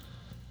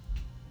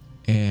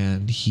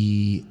 And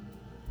he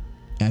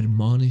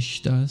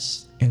admonished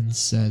us and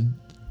said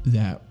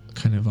that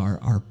kind of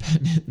our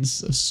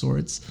penance of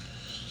sorts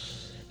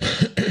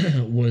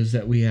was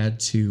that we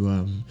had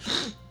to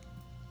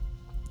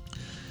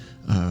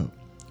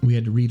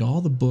read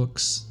all the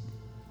books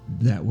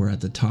that were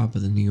at the top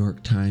of the New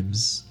York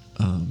Times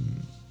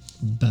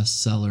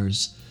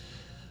bestsellers,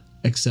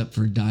 except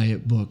for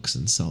diet books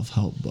and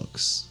self-help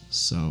books.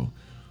 So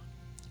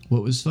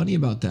what was funny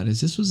about that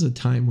is this was a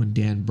time when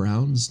Dan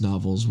Brown's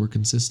novels were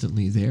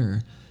consistently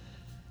there.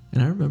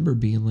 And I remember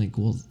being like,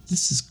 well,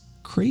 this is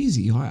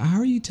crazy. How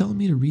are you telling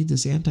me to read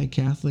this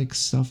anti-Catholic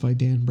stuff by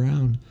Dan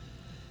Brown?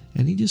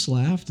 And he just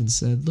laughed and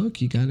said,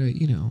 look, you gotta,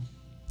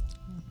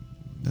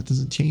 that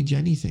doesn't change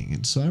anything.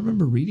 And so I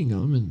remember reading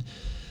them and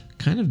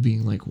kind of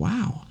being like,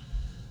 wow,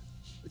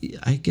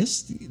 I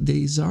guess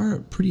these are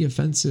pretty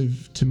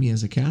offensive to me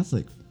as a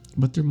Catholic,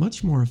 but they're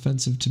much more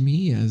offensive to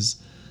me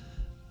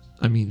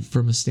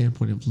from a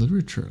standpoint of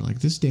literature. Like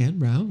this Dan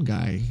Brown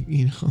guy,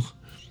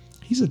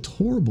 he's a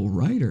horrible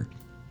writer.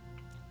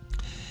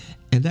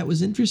 And that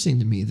was interesting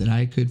to me, that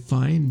I could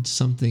find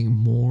something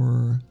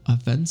more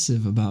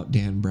offensive about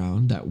Dan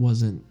Brown that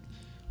wasn't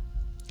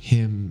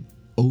him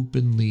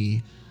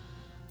openly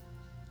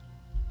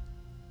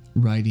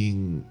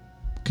writing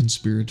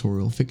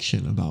conspiratorial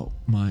fiction about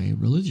my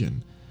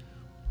religion.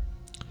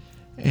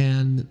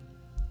 And,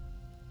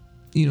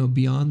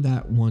 beyond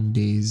that one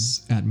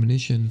day's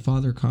admonition,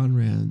 Father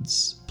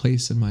Conrad's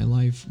place in my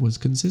life was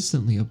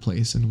consistently a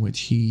place in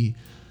which he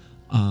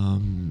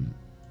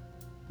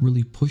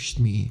really pushed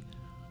me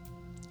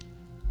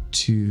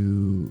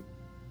to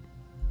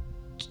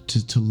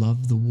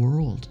love the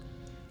world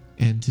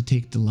and to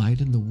take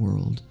delight in the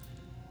world.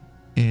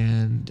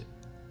 And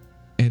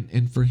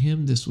for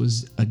him, this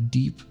was a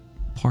deep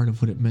part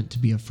of what it meant to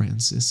be a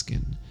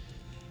Franciscan,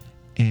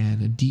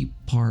 and a deep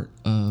part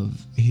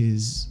of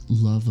his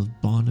love of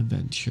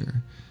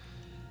Bonaventure,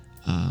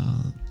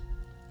 and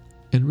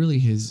really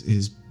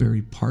his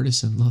very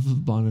partisan love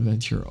of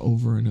Bonaventure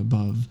over and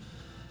above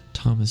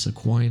Thomas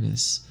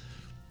Aquinas.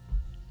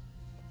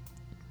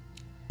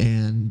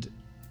 And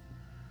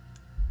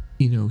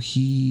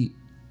he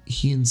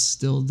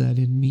instilled that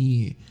in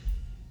me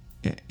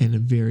in a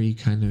very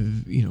kind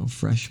of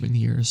freshman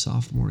year,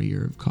 sophomore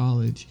year of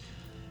college,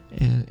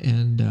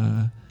 and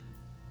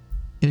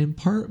in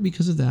part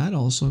because of that,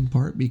 also in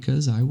part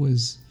because I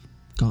was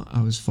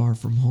far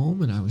from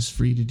home and I was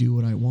free to do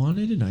what I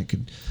wanted, and I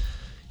could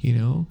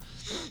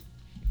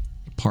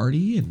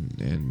party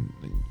and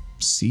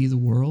see the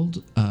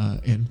world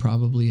in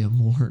probably a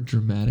more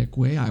dramatic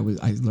way. I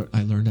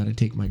learned how to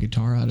take my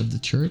guitar out of the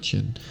church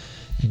and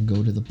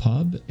go to the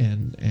pub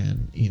and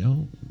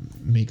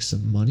make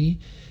some money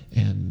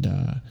and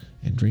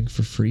drink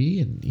for free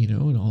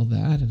and all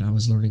that. And I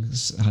was learning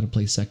how to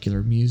play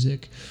secular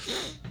music,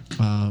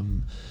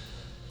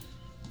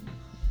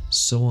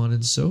 so on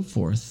and so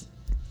forth.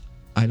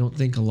 I don't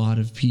think a lot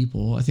of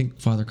people, I think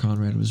Father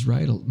Conrad was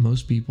right.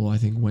 Most people, I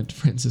think, went to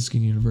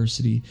Franciscan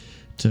University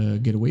to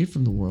get away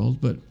from the world,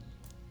 but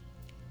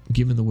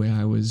given the way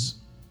I was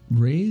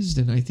raised,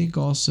 and I think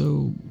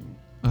also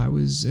I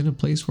was in a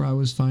place where I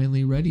was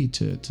finally ready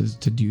to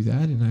do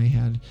that, and I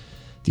had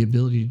the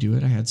ability to do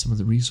it. I had some of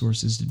the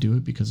resources to do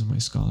it because of my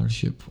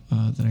scholarship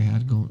that I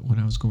had when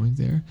I was going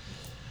there.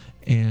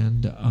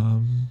 And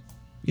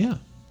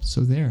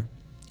so there.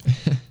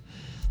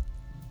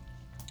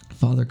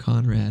 Father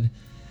Conrad,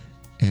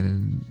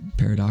 and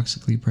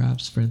paradoxically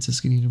perhaps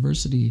Franciscan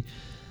University,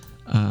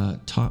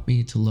 taught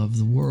me to love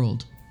the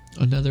world.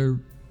 Another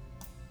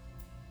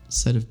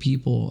set of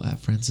people at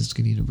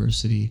Franciscan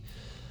University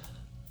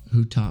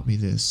who taught me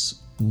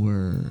this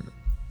were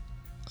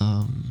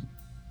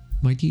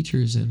my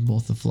teachers in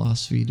both the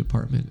philosophy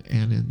department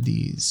and in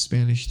the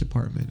Spanish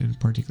department, in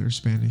particular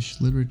Spanish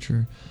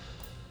literature.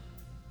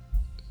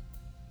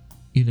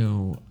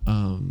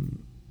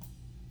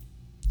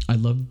 I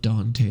love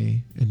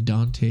Dante, and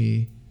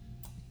Dante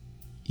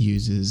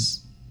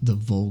uses the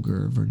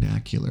vulgar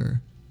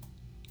vernacular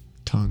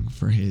tongue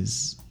for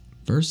his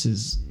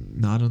verses,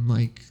 not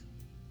unlike,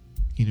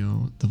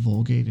 the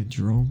Vulgate and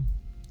Jerome.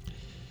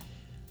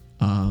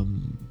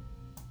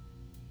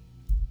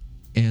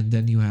 And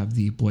then you have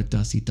the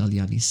poetas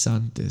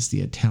italianizantes, the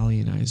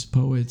Italianized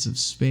poets of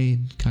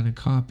Spain, kind of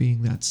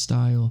copying that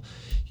style,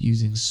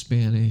 using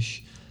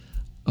Spanish,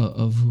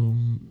 of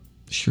whom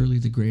surely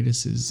the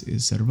greatest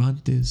is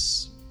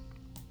Cervantes,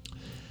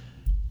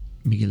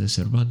 Miguel de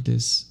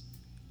Cervantes,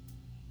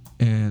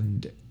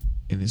 and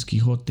his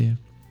Quixote.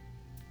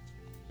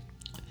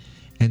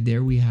 And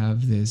there we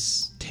have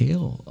this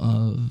tale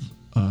of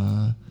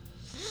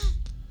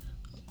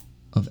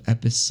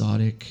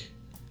episodic,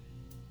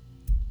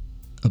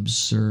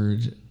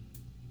 absurd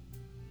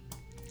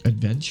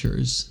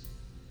adventures.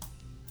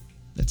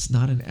 That's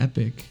not an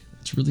epic.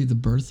 It's really the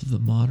birth of the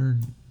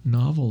modern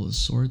novel of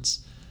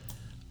sorts,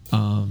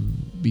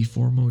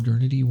 before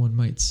modernity, one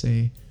might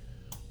say.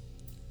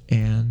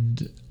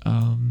 And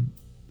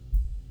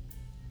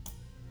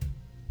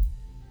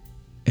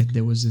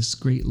there was this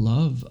great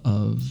love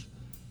of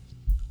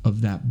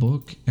that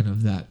book and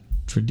of that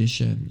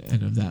tradition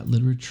and of that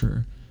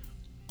literature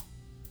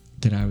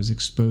that I was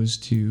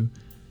exposed to,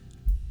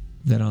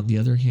 that on the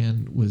other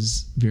hand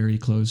was very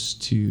close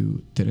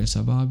to Teresa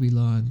of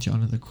Avila and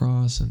John of the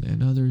Cross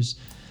and others.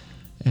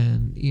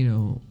 And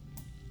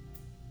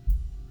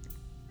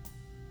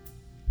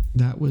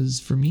that was,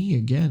 for me,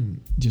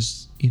 again,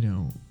 just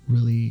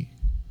really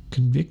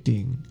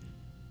convicting,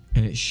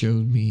 and it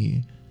showed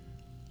me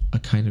a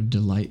kind of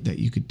delight that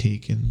you could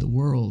take in the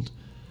world,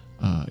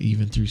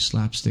 even through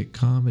slapstick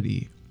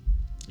comedy.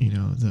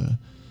 And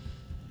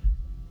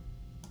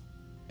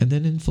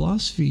then in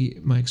philosophy,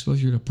 my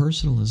exposure to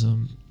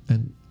personalism,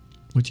 and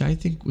which I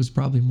think was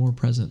probably more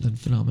present than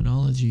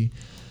phenomenology.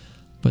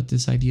 But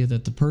this idea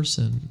that the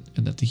person,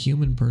 and that the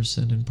human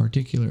person in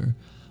particular,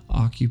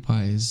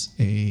 occupies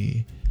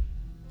a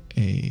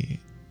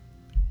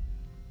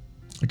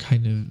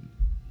kind of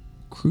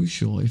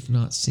crucial, if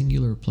not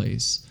singular,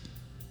 place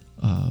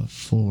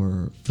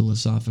for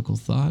philosophical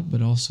thought,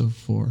 but also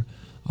for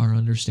our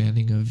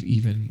understanding of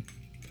even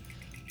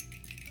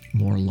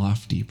more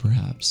lofty,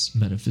 perhaps,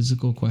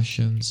 metaphysical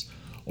questions,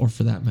 or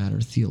for that matter,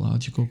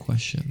 theological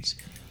questions.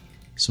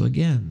 So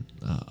again,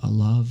 a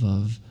love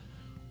of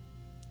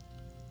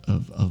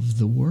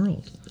the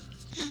world,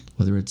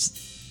 whether it's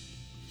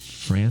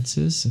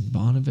Francis and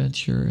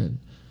Bonaventure, and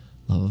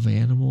love of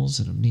animals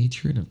and of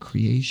nature and of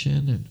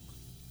creation, and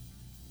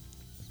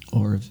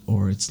or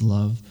it's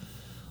love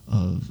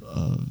of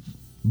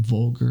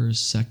vulgar,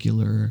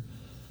 secular,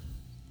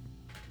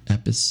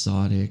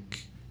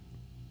 episodic,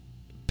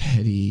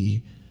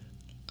 petty.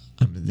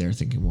 I mean, they're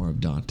thinking more of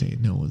Dante.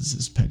 No one's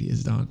as petty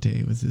as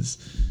Dante with his,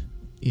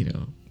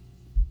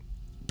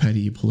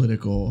 petty,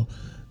 political,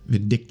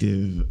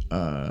 vindictive,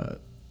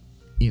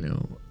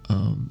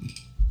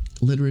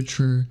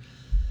 literature.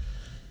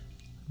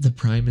 The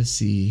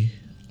primacy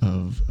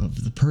of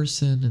the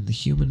person, and the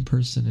human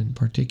person in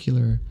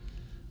particular,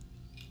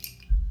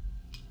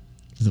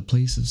 the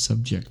place of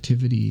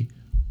subjectivity,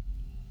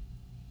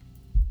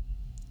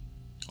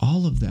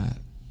 all of that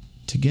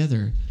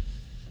together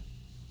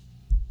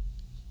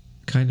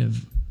kind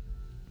of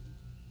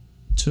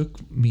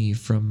took me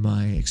from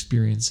my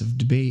experience of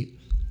debate,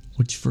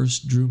 which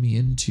first drew me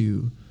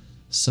into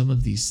some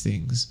of these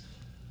things,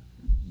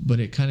 but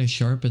it kind of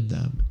sharpened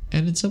them.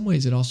 And in some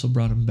ways, it also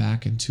brought them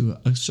back into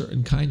a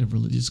certain kind of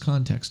religious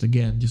context.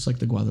 Again, just like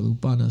the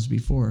Guadalupanas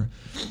before,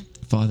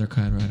 Father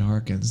Conrad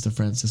Harkins, the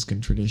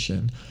Franciscan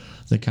tradition,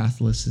 the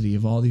Catholicity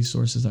of all these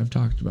sources I've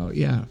talked about.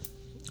 Yeah,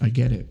 I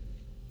get it.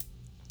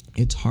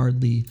 It's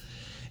hardly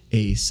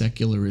a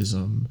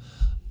secularism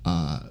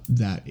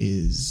that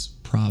is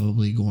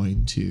probably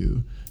going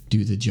to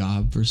do the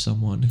job for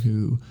someone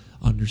who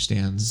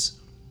understands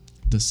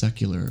the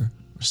secular,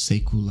 or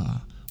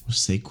secula, or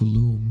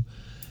seculum,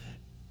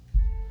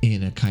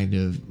 in a kind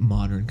of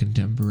modern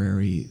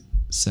contemporary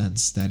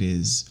sense that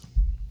is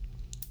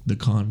the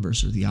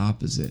converse or the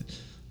opposite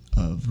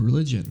of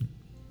religion.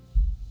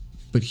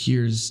 But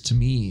here's, to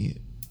me,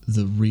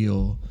 the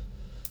real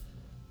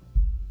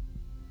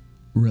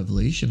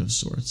revelation of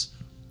sorts.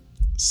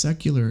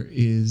 Secular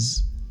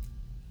is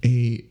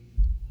a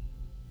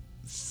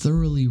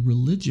thoroughly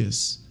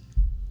religious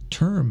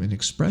term and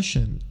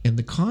expression, and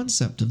the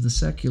concept of the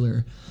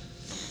secular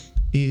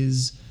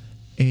is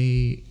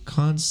a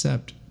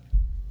concept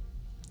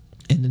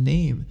and a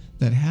name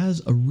that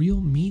has a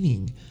real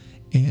meaning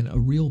and a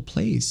real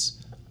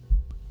place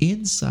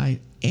inside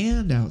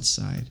and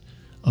outside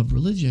of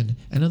religion.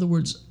 In other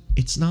words,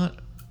 it's not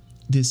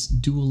this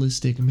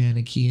dualistic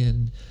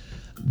Manichaean,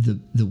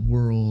 the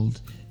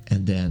world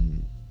and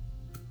then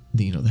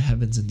the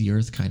heavens and the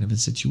earth kind of a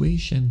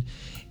situation.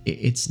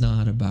 It's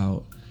not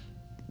about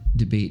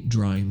debate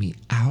drawing me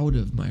out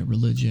of my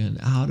religion,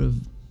 out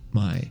of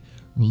my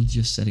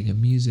religious setting of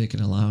music,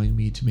 and allowing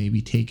me to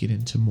maybe take it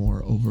into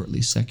more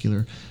overtly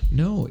secular.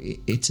 No,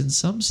 it's in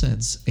some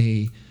sense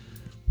a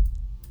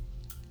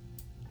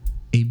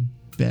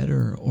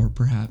better, or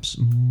perhaps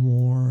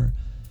more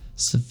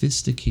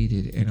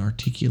sophisticated and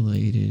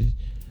articulated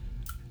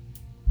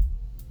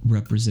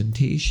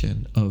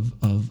representation of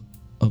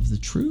the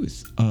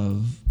truth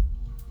of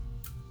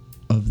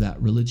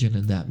that religion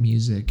and that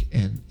music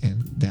and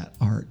that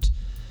art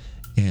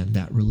and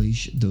that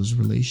those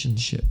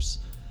relationships.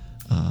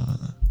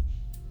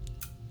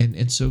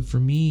 And so for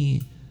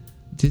me,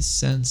 this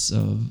sense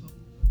of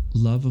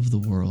love of the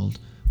world,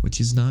 which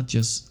is not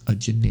just a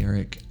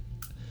generic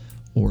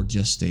or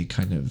just a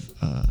kind of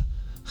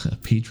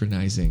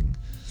patronizing,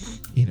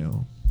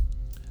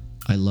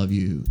 I love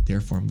you,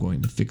 therefore I'm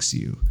going to fix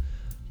you,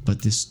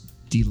 but this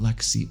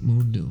dilexit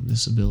mundum,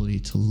 this ability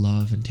to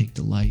love and take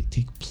delight,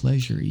 take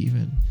pleasure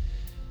even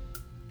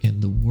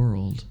in the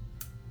world,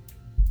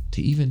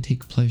 to even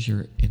take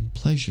pleasure in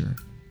pleasure.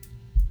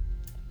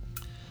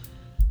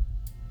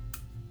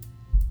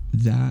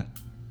 That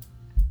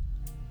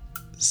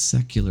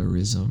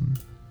secularism,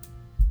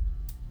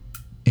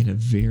 in a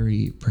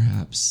very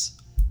perhaps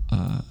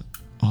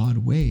odd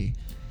way,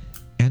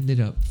 ended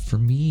up for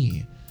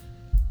me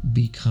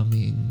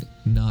becoming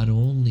not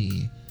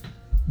only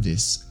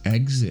this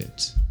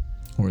exit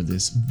or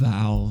this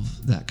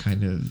valve that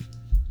kind of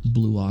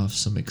blew off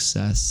some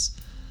excess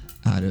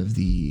out of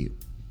the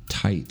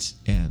tight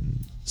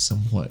and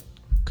somewhat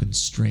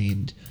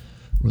constrained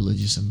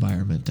religious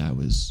environment I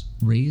was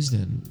raised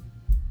in,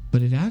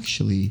 but it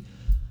actually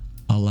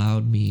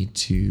allowed me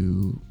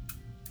to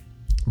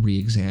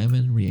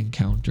re-examine,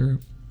 re-encounter,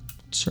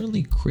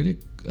 certainly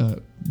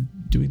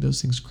doing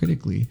those things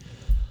critically,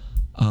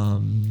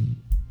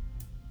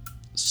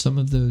 some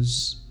of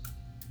those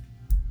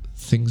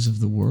things of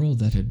the world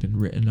that had been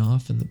written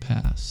off in the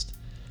past.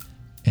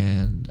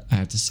 And I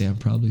have to say, I'm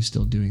probably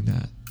still doing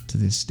that to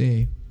this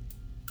day.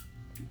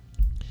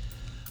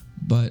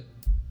 But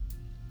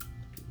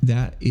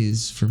that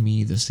is for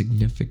me the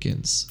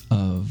significance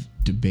of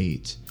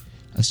debate,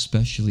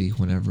 especially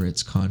whenever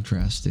it's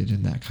contrasted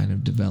in that kind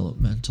of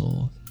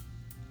developmental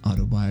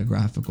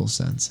autobiographical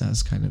sense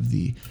as kind of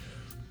the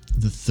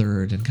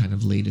third and kind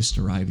of latest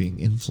arriving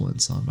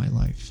influence on my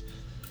life.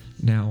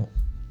 Now,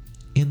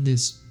 in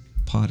this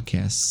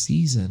podcast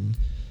season,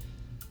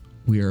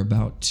 we are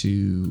about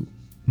to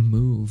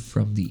move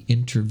from the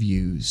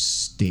interview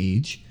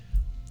stage,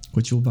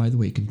 which will, by the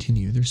way,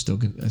 continue. There's still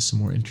some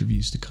more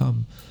interviews to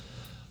come,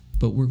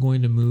 but we're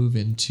going to move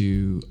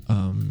into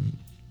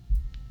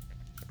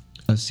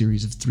a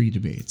series of 3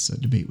 debates: a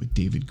debate with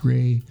David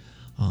Gray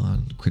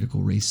on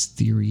critical race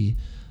theory,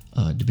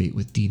 a debate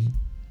with Dean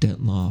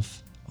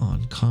Dentloff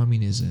on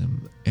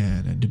communism,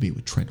 and a debate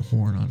with Trent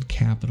Horn on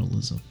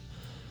capitalism.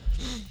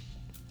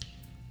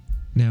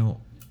 Now,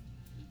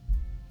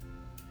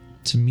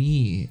 to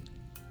me,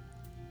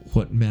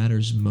 what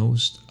matters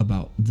most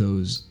about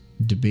those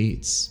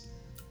debates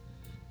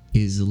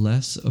is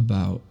less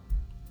about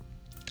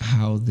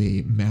how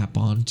they map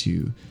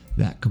onto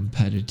that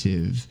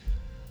competitive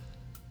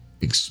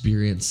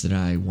experience that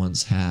I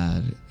once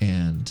had,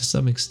 and to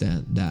some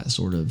extent that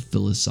sort of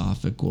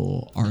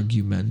philosophical,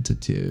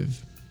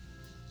 argumentative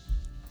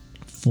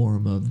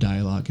form of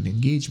dialogue and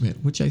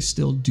engagement, which I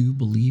still do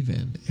believe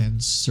in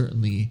and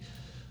certainly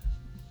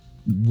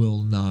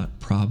will not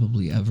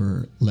probably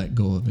ever let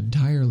go of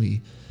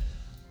entirely.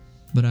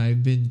 But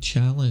I've been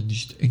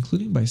challenged,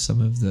 including by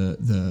some of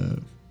the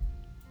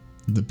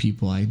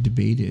people I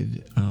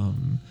debated,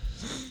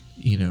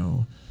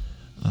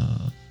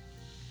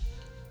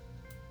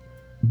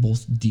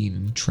 both Dean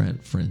and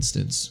Trent, for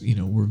instance,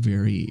 were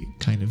very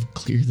kind of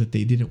clear that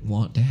they didn't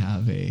want to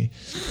have a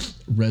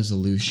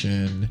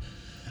resolution,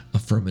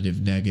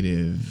 affirmative,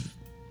 negative,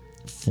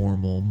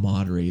 formal,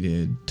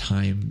 moderated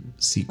time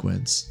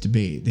sequence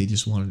debate. They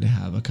just wanted to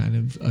have a kind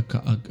of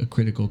a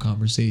critical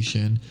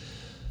conversation,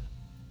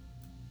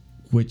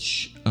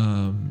 which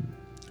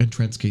in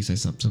Trent's case, I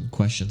sent some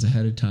questions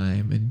ahead of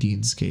time. In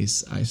Dean's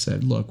case, I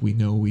said, look, we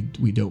know we've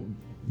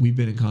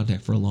been in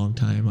contact for a long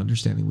time,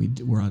 understanding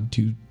we're on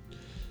 2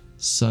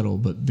 subtle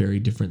but very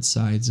different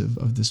sides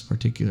of this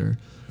particular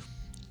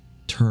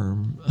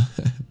term,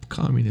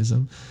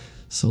 communism.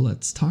 So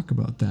let's talk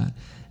about that.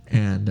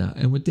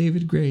 And with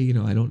David Gray,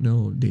 I don't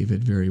know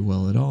David very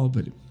well at all,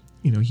 but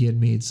he had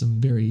made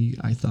some very,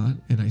 I thought,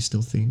 and I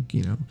still think,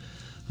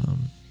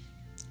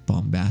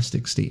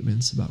 bombastic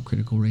statements about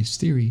critical race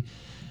theory,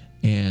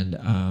 and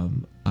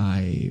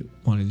I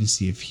wanted to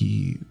see if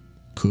he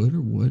could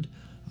or would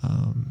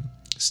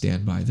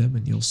stand by them,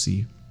 and you'll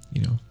see,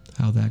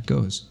 how that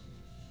goes.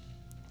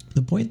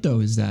 The point,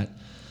 though, is that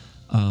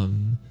while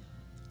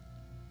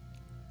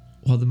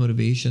the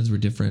motivations were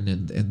different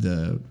and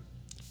the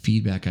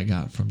feedback I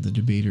got from the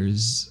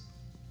debaters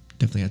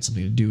definitely had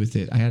something to do with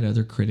it, I had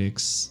other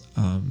critics.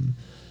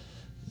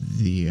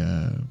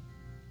 The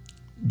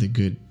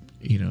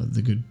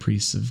good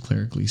priests of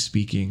Clerically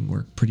Speaking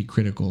were pretty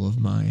critical of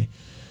my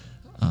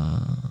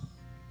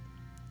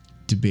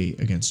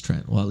debate against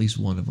Trent. Well, at least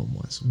one of them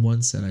was.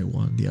 One said I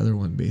won. The other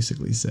one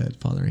basically said,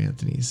 Father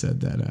Anthony said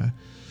that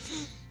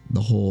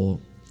the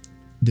whole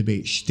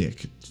debate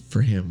shtick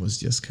for him was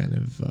just kind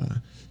of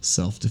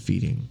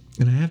self-defeating.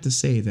 And I have to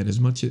say that as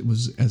much it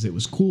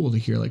was cool to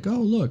hear, like,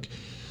 oh, look,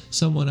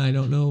 someone I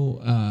don't know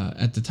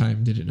at the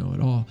time didn't know at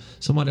all.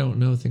 Someone I don't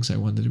know thinks I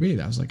won the debate.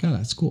 I was like, oh,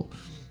 that's cool.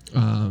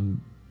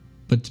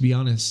 But to be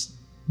honest,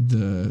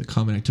 the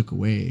comment I took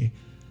away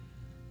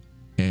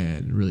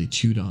and really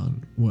chewed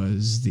on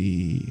was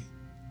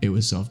it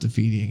was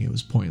self-defeating. It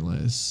was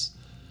pointless.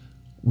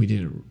 It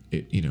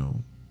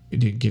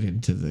didn't get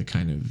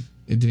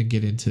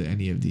into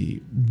any of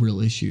the real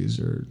issues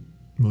or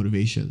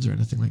motivations or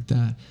anything like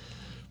that.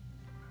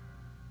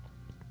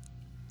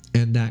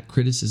 And that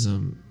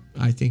criticism,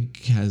 I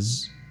think,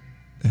 has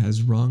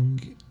rung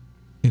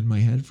in my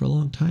head for a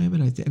long time,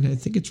 and I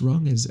think it's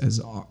rung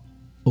as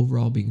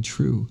overall being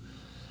true.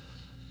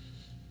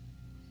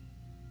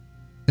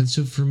 And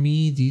so for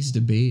me, these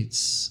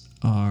debates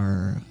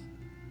are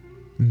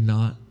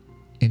not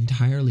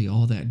entirely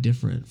all that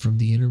different from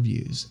the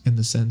interviews, in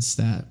the sense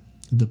that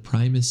the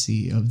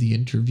primacy of the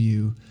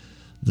interview,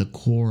 the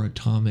core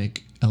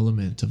atomic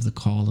element of the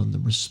call and the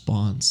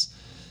response,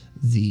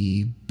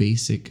 the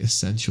basic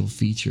essential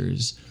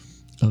features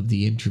of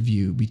the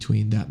interview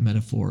between that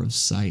metaphor of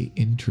sight,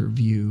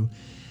 interview,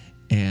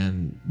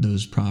 and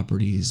those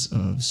properties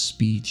of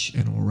speech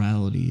and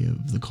orality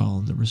of the call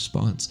and the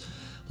response,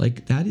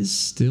 like that is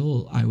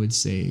still, I would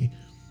say,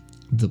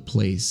 the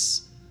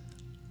place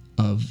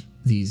of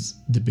these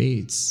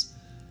debates.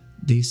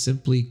 They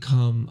simply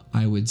come,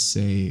 I would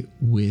say,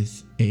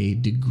 with a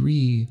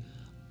degree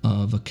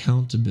of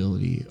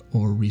accountability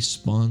or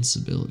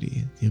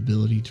responsibility, the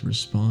ability to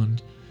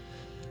respond,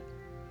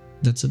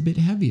 that's a bit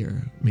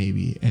heavier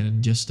maybe,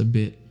 and just a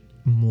bit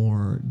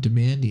more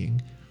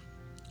demanding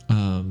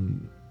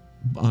on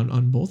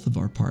both of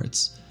our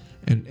parts.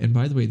 And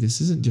by the way, this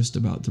isn't just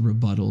about the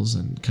rebuttals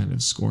and kind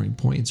of scoring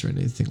points or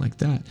anything like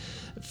that.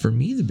 For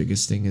me, the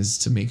biggest thing is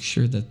to make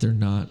sure that they're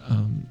not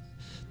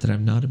that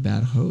I'm not a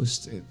bad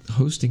host.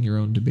 Hosting your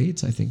own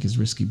debates, I think, is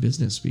risky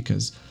business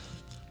because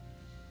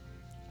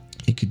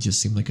it could just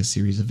seem like a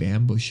series of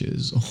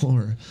ambushes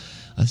or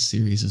a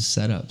series of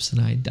setups, and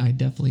I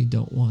definitely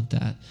don't want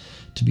that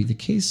to be the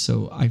case.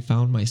 So I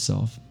found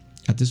myself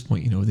at this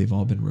point, they've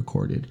all been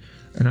recorded,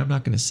 and I'm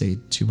not going to say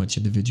too much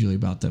individually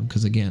about them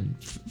because, again,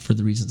 for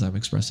the reasons I'm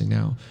expressing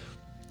now,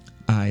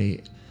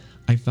 I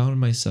found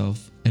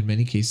myself in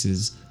many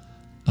cases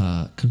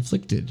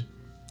conflicted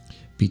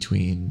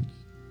between,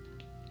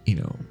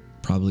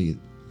 probably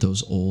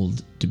those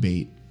old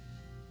debate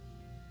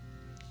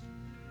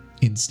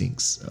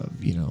instincts of,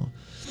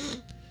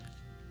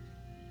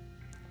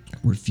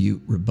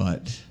 refute,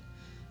 rebut,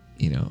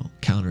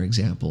 counter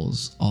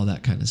examples, all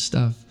that kind of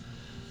stuff.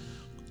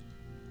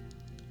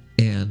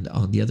 And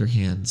on the other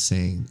hand,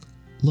 saying,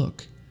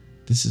 look,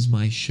 this is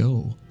my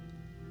show.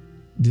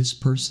 This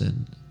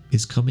person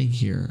is coming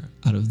here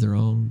out of their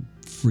own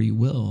free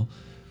will.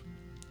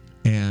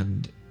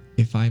 And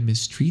if I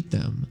mistreat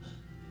them,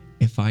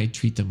 if I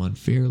treat them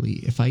unfairly,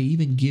 if I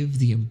even give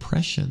the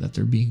impression that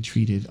they're being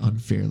treated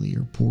unfairly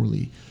or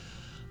poorly,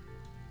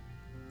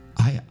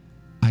 I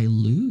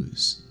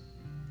lose.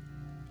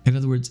 In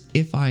other words,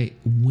 if I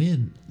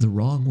win the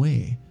wrong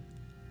way,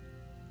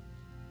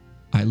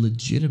 I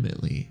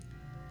legitimately,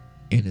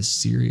 in a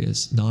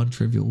serious,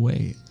 non-trivial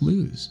way,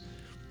 lose.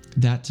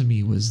 That to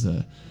me was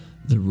the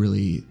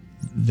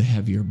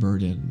heavier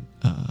burden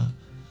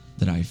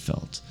that I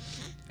felt.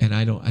 And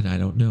I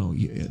don't know.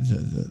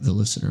 The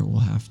listener will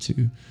have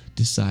to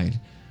decide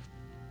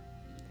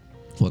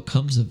what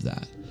comes of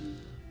that.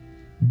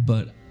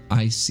 But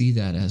I see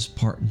that as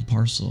part and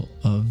parcel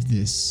of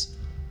this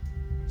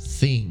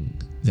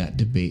thing that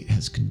debate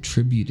has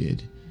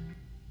contributed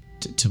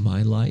to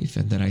my life,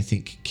 and that I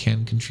think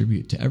can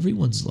contribute to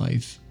everyone's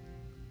life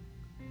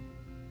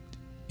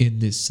in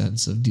this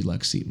sense of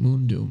dilexit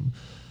mundum,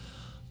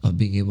 of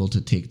being able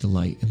to take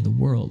delight in the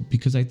world.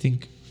 Because I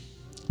think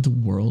the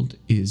world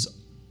is,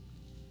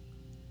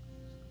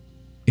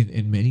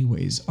 in many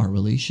ways, our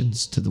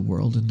relations to the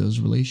world, and those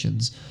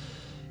relations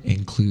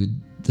include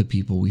the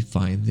people we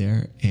find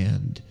there,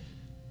 and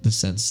the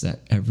sense that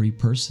every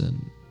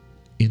person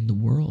in the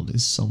world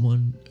is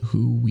someone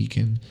who we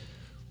can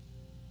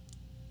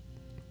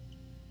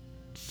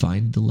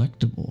find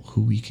delectable,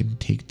 who we can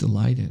take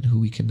delight in, who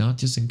we can not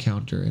just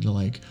encounter in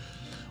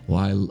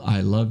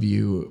I love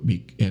you,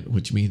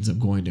 which means I'm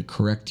going to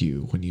correct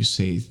you when you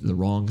say the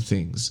wrong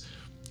things,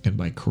 and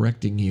by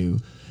correcting you,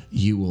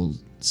 you will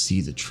see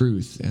the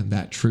truth, and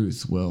that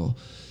truth will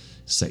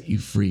set you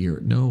free. Or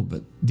no,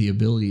 but the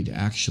ability to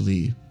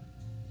actually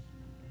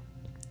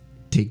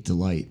take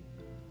delight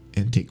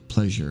and take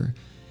pleasure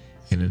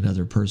in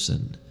another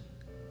person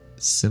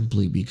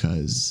simply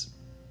because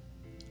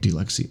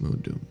dilexit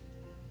mundum,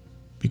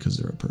 because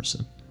they're a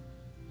person.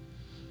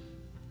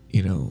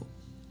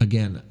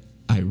 Again,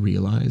 I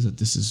realize that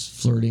this is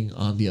flirting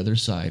on the other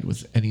side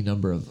with any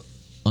number of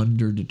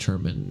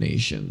underdetermined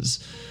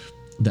nations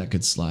that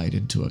could slide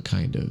into a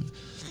kind of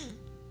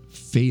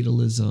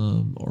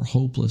fatalism or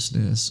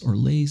hopelessness or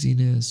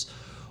laziness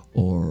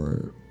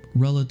or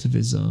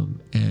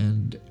relativism,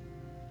 and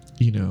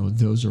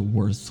those are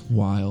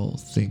worthwhile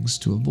things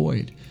to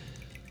avoid,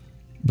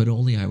 but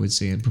only, I would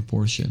say, in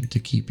proportion to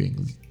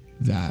keeping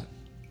that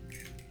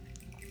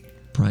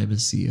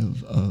primacy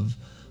of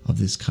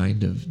this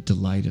kind of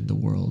delight in the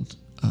world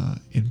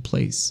in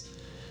place.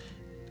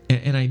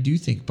 And I do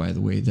think, by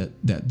the way, that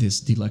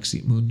this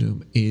dilexit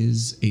mundum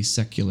is a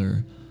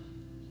secular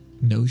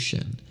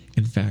notion.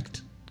 In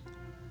fact,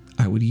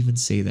 I would even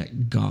say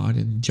that God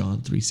in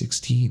John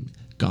 3:16,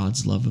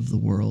 God's love of the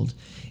world,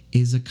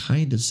 is a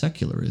kind of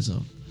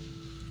secularism.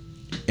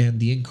 And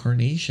the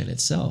incarnation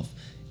itself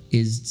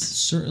is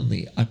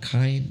certainly a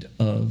kind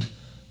of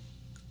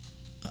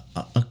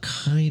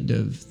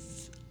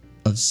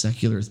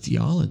secular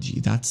theology.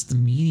 That's the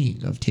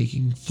meaning of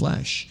taking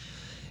flesh.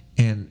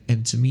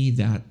 And to me,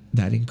 that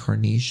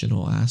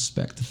incarnational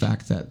aspect, the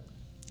fact that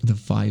the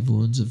 5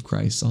 wounds of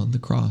Christ on the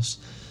cross,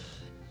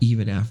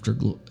 even after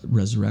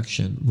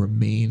resurrection,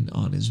 remain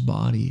on his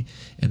body,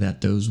 and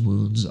that those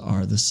wounds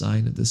are the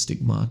sign of the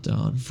stigmata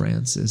on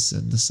Francis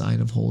and the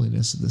sign of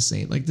holiness of the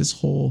saint. Like this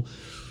whole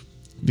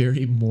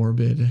very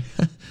morbid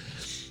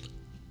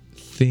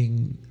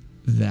thing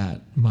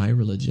that my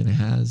religion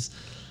has,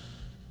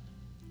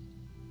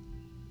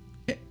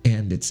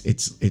 and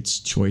its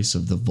choice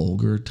of the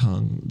vulgar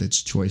tongue,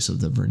 its choice of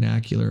the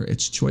vernacular,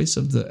 its choice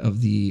of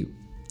the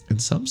in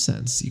some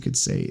sense you could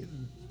say,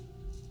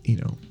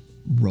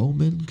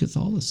 Roman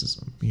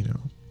Catholicism,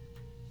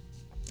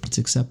 its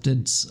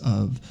acceptance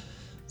of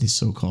the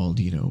so-called,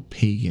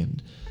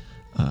 pagan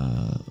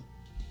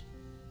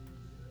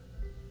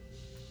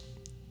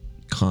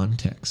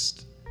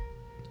context.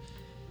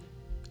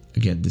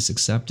 Again, this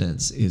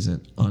acceptance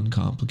isn't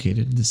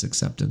uncomplicated. This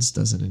acceptance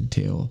doesn't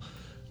entail,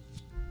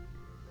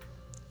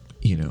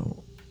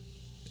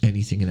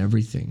 anything and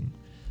everything.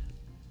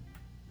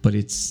 But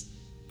it's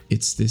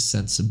this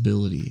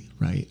sensibility,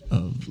 right,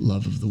 of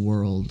love of the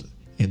world,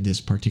 and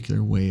this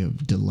particular way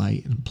of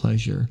delight and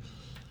pleasure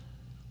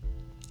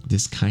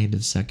this kind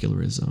of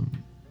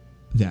secularism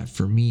that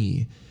for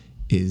me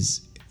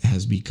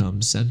has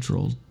become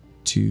central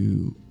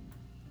to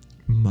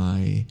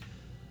my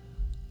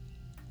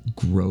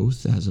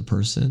growth as a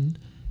person,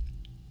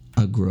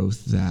 a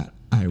growth that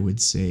I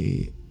would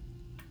say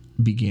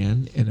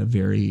began in a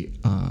very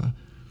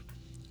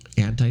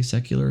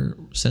anti-secular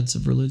sense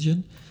of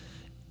religion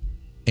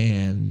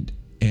and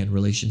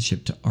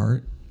relationship to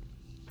art,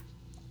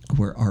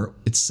 where art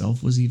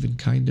itself was even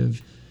kind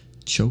of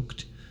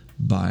choked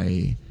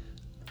by,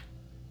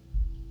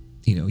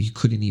 you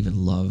couldn't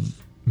even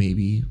love,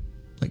 maybe,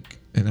 like,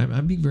 and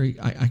I'm being very,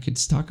 I could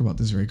talk about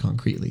this very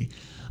concretely.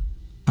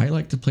 I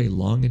like to play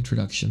long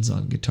introductions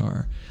on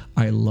guitar.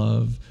 I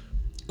love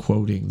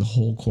quoting the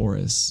whole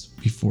chorus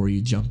before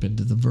you jump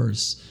into the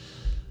verse.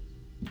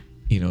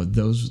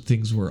 Those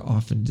things were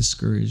often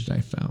discouraged, I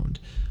found.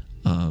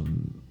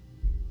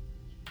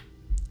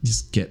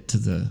 Just get to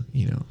the,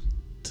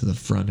 to the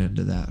front end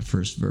of that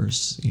first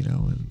verse,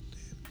 and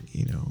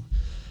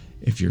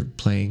if you're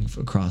playing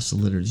across the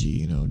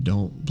liturgy,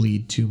 don't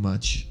bleed too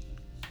much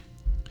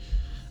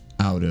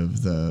out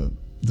of the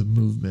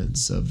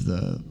movements of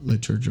the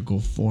liturgical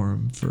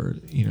form for,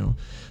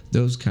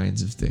 those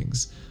kinds of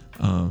things.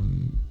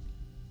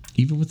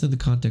 Even within the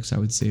context, I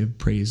would say, of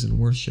praise and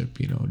worship,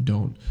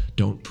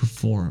 don't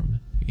perform,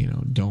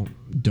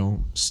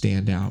 don't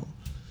stand out.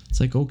 It's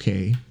like,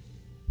 okay.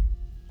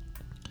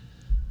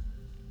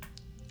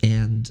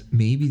 And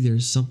maybe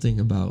there's something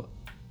about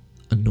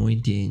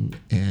anointing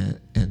and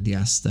the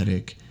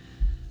aesthetic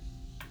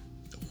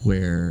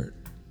where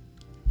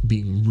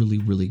being really,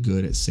 really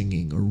good at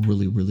singing or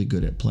really, really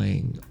good at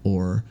playing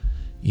or,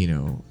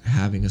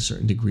 having a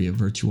certain degree of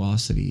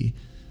virtuosity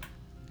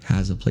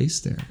has a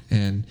place there.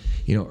 And,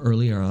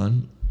 earlier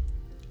on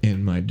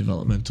in my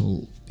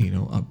developmental,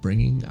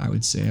 upbringing, I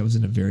would say I was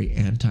in a very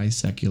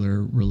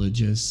anti-secular,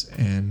 religious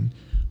and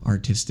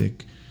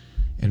artistic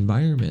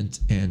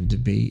environment, and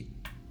debate,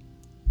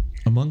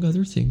 among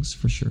other things,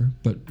 for sure,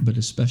 but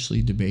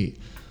especially debate,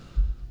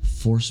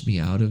 forced me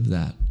out of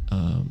that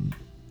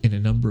in a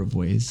number of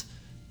ways,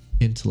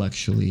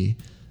 intellectually,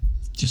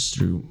 just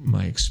through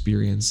my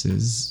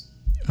experiences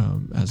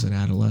as an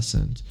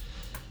adolescent.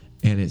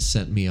 And it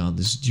sent me on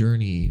this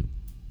journey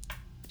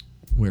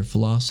where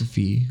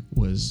philosophy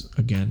was,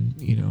 again,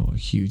 a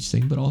huge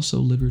thing, but also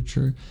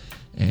literature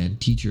and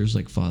teachers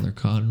like Father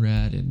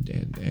Conrad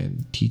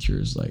and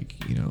teachers like,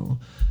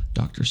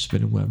 Dr.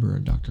 Spinnenweber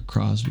and Dr.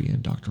 Crosby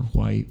and Dr.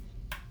 White,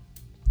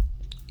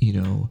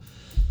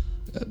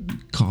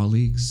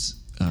 colleagues,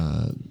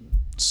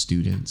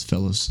 students,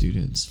 fellow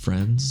students,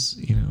 friends,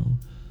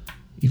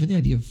 even the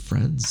idea of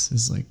friends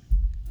is like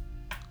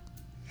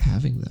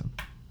having them.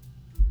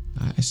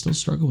 I still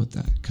struggle with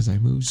that because I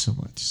move so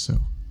much. So,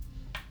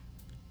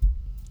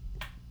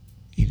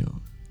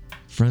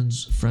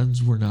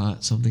 friends were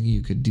not something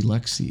you could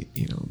delexate,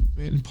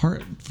 in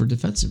part for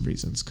defensive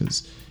reasons,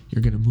 because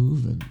you're going to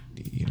move and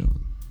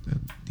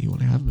you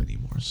won't have them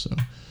anymore. So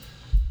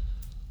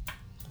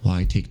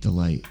why take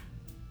delight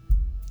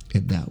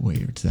in that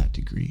way or to that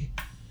degree?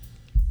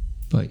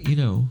 But,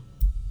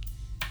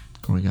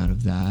 growing out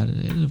of that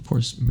and of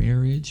course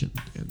marriage and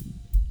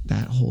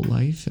that whole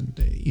life, and,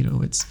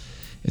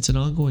 it's an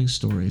ongoing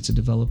story. It's a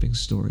developing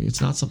story.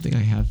 It's not something I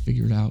have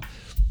figured out.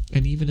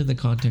 And even in the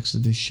context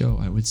of this show,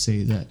 I would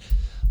say that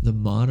the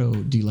motto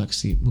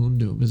Dilexit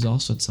Mundum is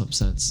also in some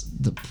sense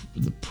the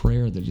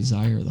prayer, the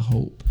desire, the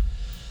hope.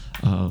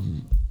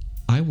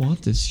 I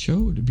want this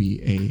show to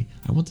be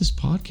I want this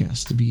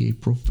podcast to be a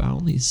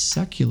profoundly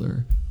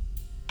secular,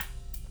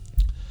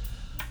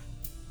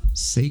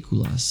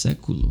 secula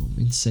seculum,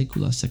 in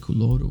secula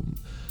seculorum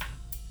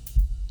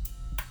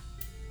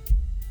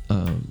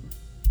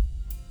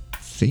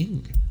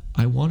thing.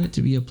 I want it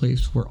to be a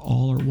place where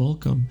all are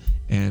welcome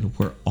and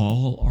where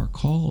all are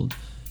called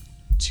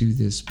to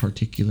this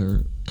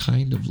particular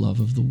kind of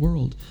love of the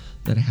world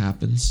that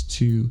happens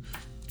to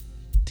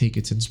take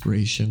its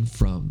inspiration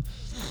from,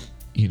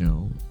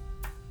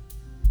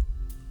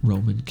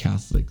 Roman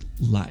Catholic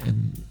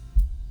Latin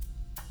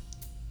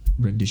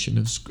rendition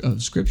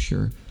of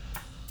scripture,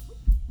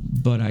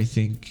 but I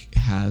think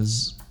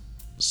has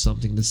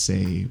something to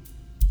say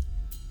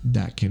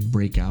that can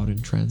break out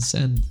and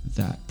transcend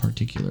that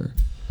particular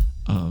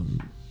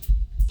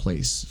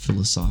place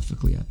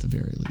philosophically, at the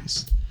very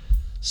least.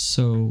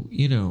 So,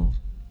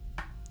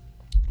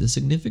 the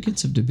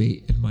significance of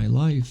debate in my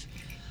life,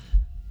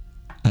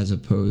 as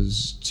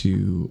opposed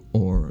to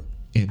or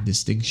in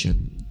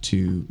distinction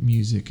to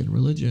music and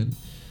religion,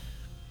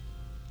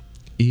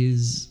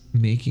 is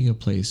making a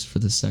place for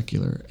the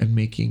secular and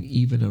making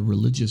even a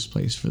religious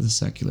place for the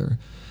secular,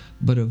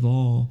 but of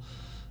all,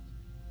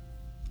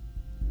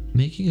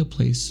 making a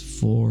place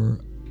for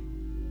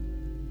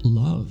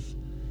love,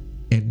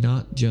 and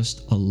not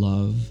just a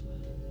love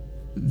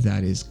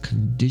that is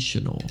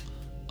conditional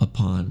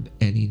upon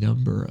any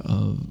number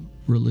of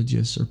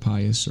religious or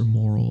pious or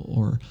moral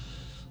or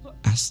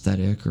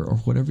aesthetic or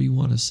whatever you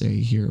want to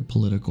say here,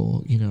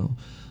 political,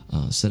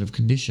 set of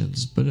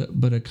conditions,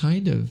 but a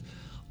kind of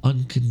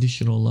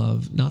unconditional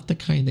love, not the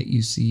kind that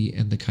you see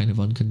and the kind of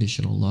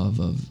unconditional love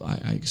of,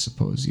 I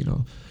suppose,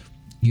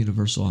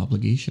 universal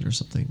obligation or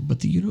something, but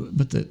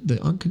the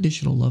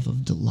unconditional love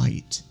of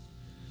delight,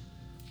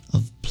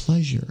 of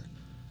pleasure.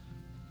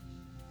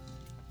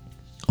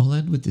 I'll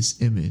end with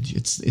this image.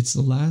 It's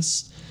the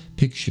last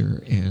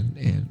picture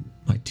in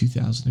my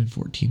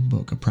 2014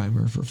 book, A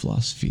Primer for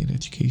Philosophy and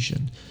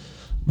Education.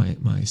 My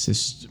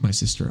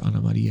sister Ana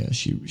Maria,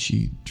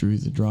 she drew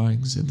the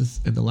drawings, and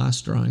the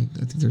last drawing,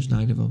 I think there's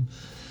 9 of them,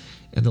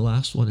 and the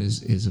last one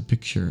is a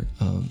picture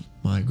of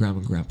my grandma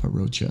and grandpa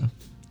Rocha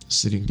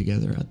sitting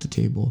together at the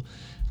table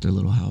at their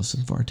little house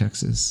in Far,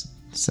 Texas,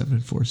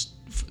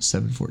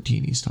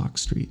 714 East Hawk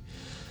Street,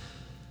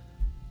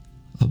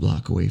 a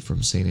block away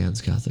from St.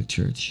 Anne's Catholic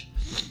Church.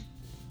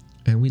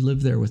 And we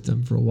lived there with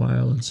them for a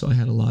while, and so I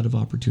had a lot of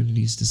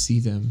opportunities to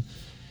see them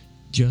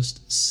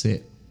just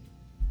sit.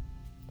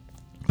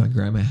 My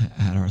grandma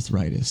had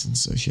arthritis, and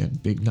so she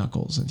had big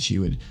knuckles, and she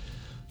would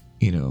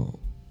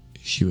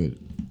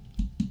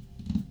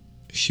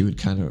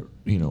kind of,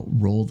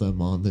 roll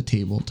them on the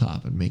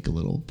tabletop and make a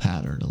little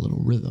pattern, a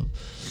little rhythm,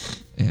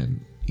 and,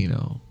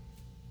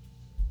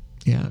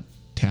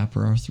 tap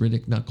her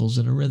arthritic knuckles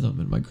in a rhythm.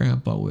 And my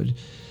grandpa would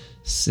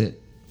sit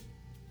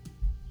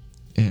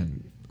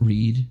and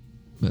read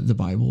the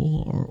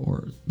Bible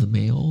or the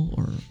mail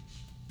or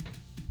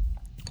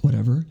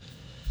whatever.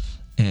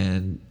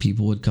 And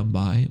people would come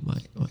by, my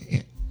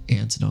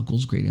aunts and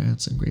uncles, great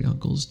aunts and great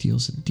uncles,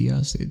 tios and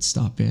tias. They'd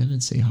stop in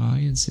and say hi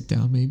and sit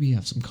down, maybe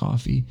have some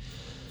coffee.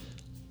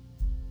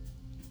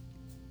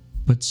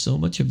 But so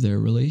much of their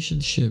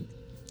relationship,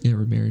 they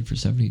were married for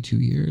 72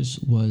 years,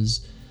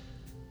 was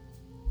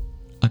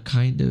a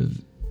kind of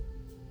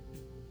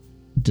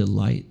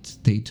delight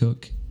they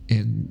took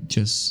in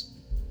just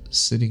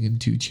sitting in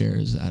 2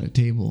 chairs at a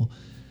table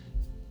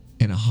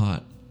in a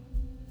hot,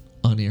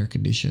 unair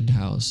conditioned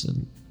house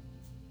in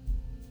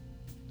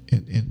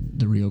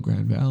the Rio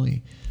Grande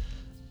Valley.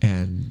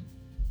 And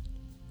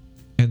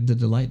the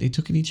delight they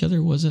took in each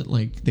other wasn't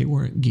like they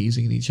weren't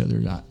gazing in each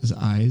other's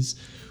eyes.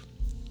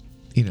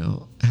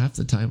 Half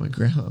the time my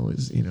grandma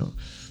was,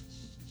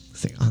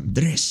 saying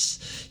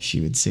Andres,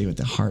 she would say with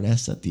the hard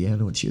S at the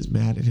end when she was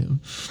mad at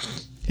him.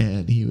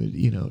 And he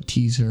would,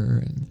 tease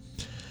her, and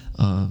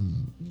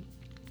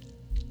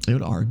they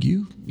would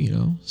argue,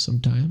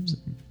 sometimes,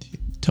 and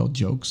tell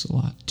jokes a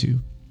lot too.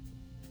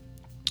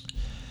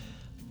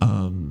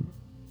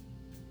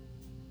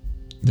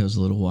 There was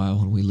a little while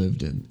when we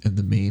lived in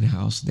the main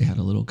house. They had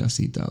a little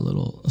casita,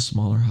 a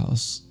smaller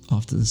house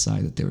off to the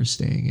side that they were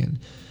staying in.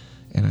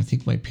 And I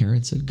think my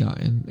parents had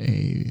gotten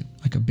a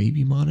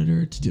baby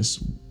monitor to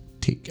just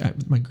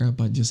my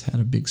grandpa just had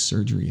a big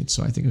surgery. And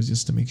so I think it was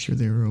just to make sure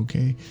they were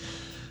okay.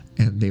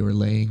 And they were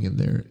laying in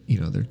their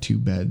 2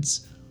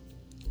 beds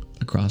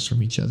across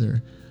from each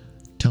other,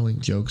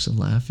 telling jokes and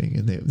laughing.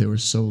 And they were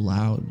so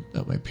loud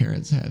that my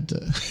parents had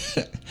to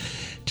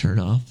turn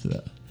off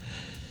the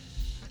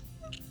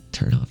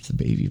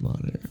baby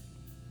monitor.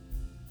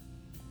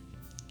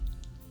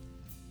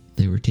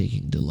 They were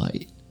taking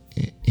delight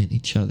in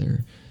each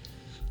other,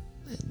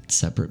 in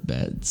separate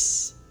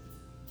beds,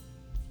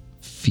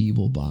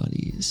 feeble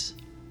bodies,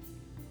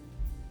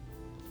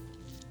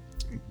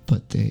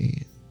 but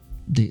they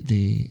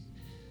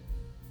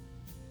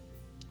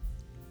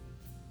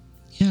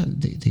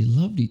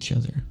loved each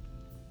other.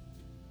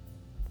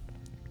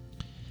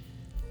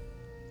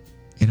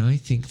 And I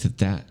think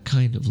that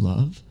kind of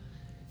love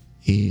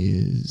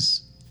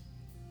is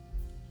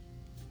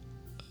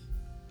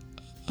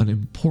an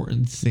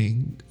important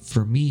thing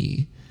for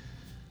me,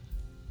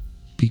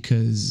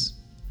 because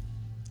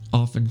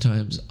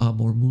oftentimes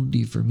amor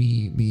mundi for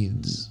me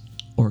means,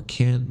 or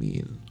can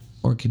mean,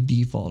 or can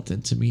default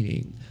into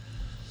meaning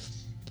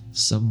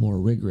some more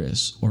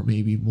rigorous, or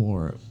maybe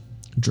more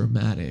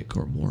dramatic,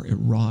 or more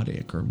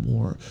erotic, or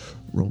more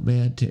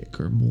romantic,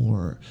 or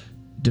more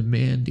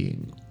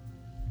demanding.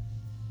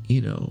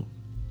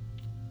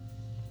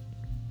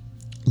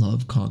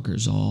 Love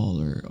conquers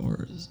all,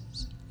 or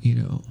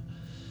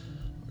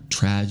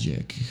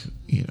tragic.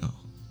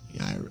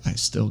 I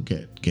still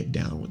get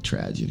down with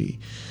tragedy,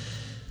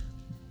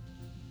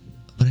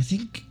 but I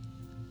think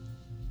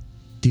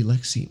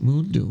Dilexit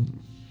Mundum,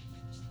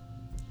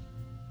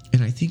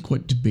 and I think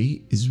what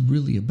debate is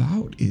really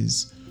about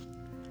is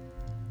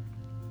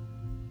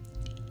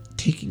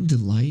taking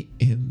delight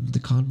in the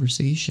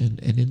conversation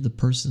and in the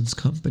person's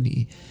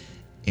company,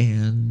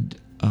 and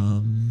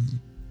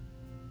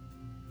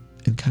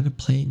kind of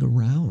playing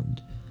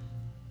around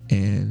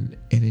and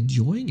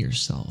enjoying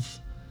yourself.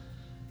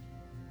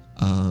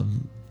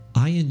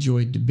 I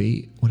enjoyed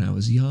debate when I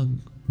was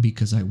young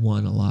because I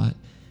won a lot,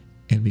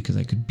 and because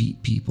I could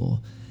beat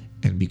people,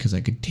 and because I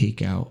could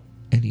take out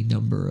any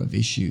number of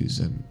issues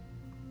and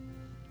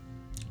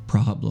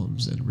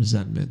problems and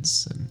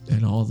resentments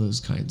and all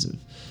those kinds of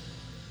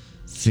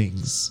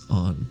things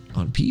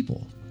on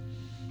people.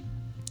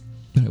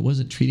 But I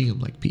wasn't treating them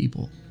like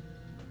people.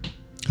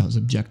 I was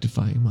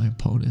objectifying my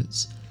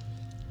opponents.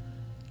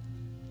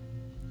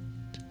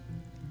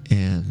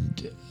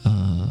 And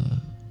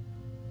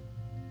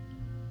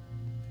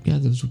yeah,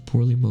 those were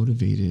poorly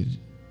motivated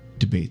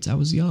debates. I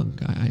was young.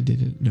 I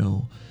didn't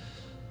know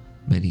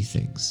many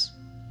things.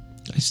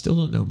 I still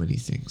don't know many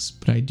things,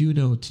 but I do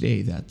know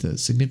today that the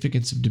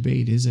significance of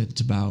debate isn't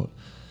about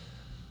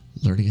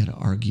learning how to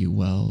argue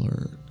well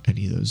or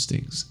any of those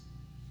things.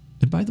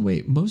 And by the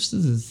way, most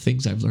of the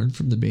things I've learned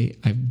from debate,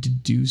 I've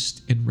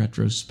deduced in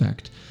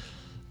retrospect,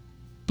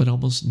 but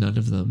almost none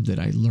of them that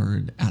I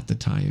learned at the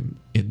time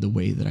in the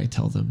way that I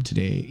tell them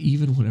today,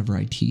 even whenever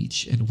I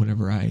teach and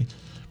whenever I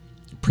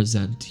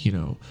present,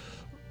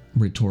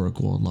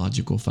 rhetorical and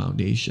logical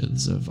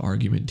foundations of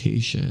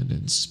argumentation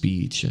and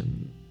speech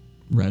and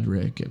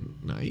rhetoric. And,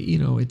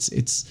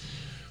 it's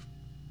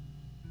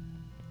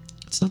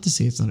not to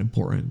say it's not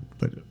important,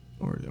 but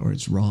or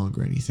it's wrong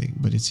or anything,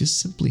 but it's just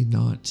simply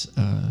not,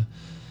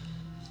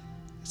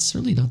 it's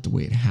certainly not the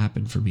way it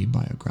happened for me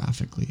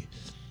biographically.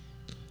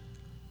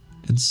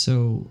 And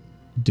so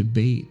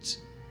debate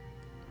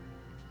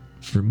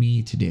for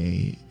me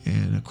today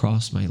and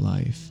across my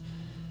life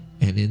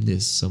and in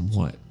this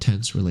somewhat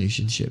tense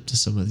relationship to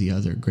some of the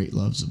other great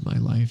loves of my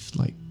life,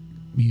 like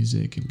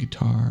music and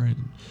guitar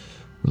and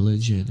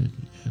religion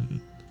and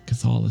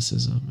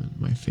Catholicism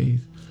and my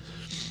faith,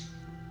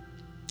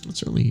 and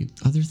certainly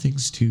other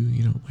things too,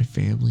 my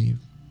family,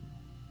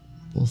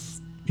 both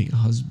being a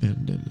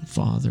husband and a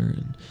father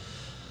and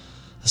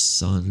a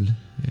son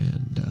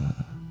and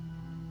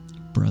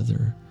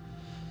brother,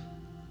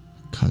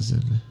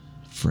 cousin,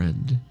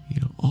 friend,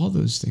 all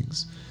those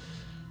things.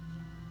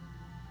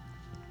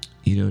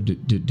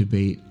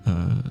 Debate,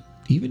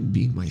 even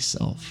being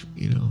myself,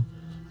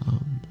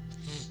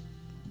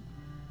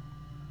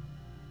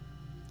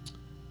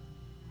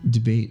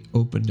 debate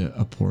opened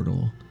a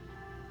portal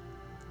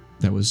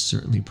that was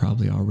certainly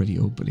probably already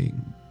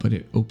opening, but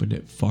it opened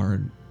it far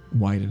and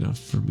wide enough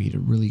for me to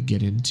really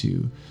get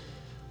into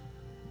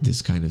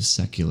this kind of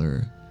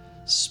secular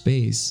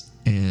space.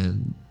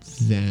 And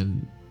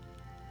then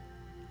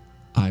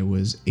I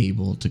was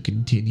able to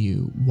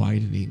continue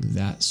widening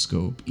that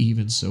scope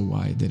even so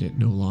wide that it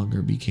no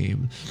longer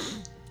became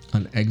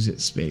an exit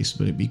space,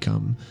 but it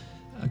become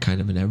a kind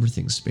of an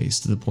everything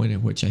space, to the point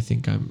at which I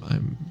think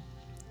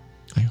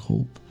I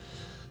hope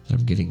that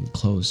I'm getting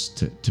close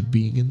to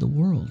being in the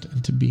world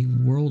and to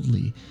being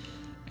worldly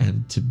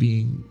and to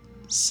being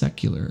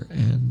secular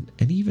and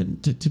even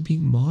to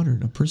being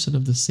modern, a person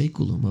of the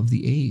saeculum, of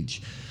the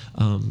age.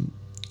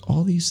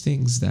 All these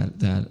things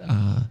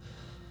that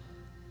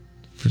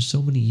for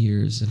so many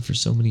years and for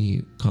so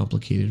many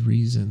complicated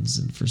reasons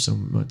and for so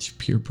much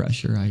peer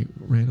pressure I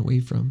ran away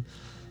from,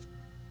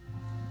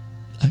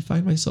 I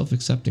find myself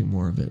accepting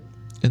more of it.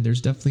 And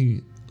there's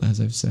definitely, as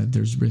I've said,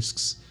 there's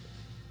risks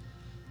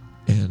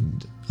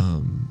and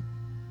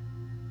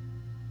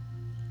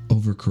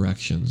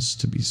overcorrections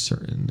to be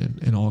certain,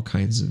 and all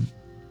kinds of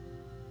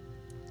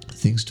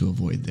things to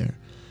avoid there.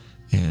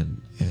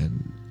 And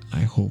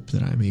I hope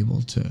that I'm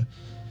able to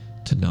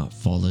not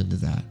fall into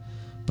that.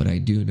 But I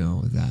do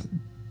know that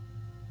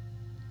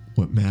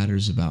what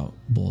matters about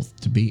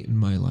both debate in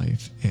my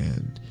life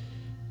and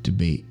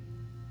debate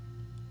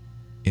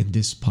in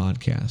this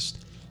podcast,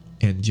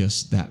 and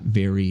just that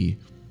very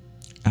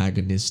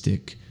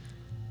agonistic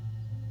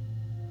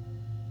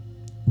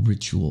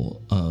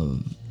ritual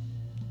of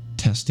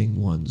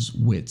testing one's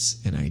wits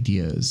and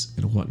ideas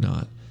and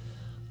whatnot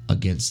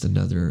against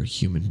another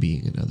human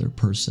being, another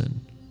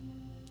person,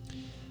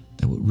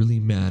 that what really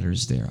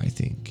matters there, I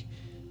think,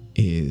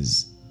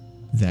 is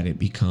that it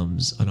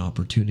becomes an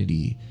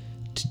opportunity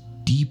to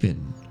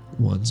deepen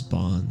one's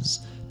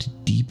bonds, to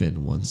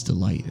deepen one's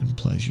delight and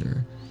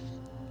pleasure,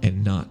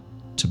 and not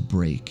to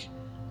break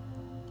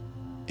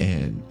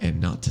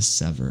and not to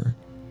sever.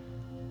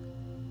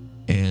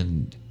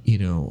 And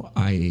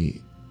I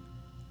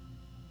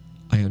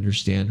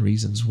understand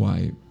reasons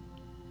why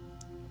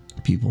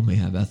people may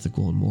have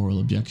ethical and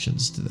moral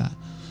objections to that,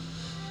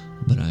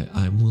 but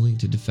I'm willing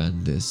to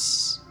defend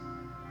this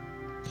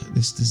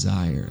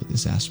desire,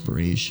 this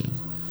aspiration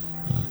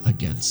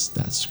against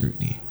that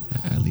scrutiny,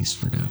 at least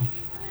for now.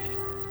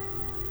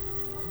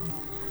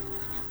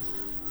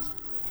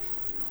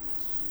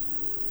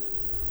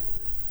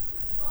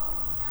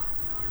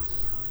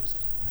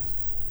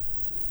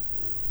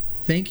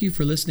 Thank you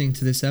for listening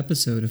to this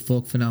episode of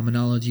Folk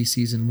Phenomenology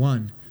Season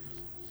 1.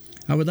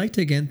 I would like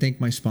to again thank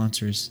my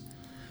sponsors: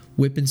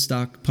 Whip and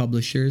Stock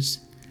Publishers,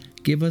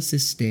 Give Us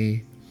This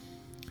Day,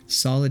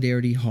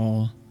 Solidarity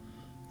Hall,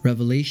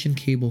 Revelation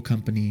Cable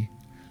Company,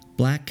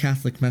 Black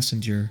Catholic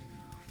Messenger,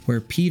 Where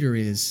Peter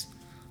Is,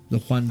 the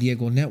Juan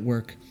Diego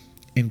Network,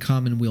 and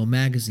Commonweal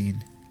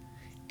Magazine.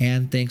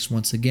 And thanks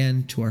once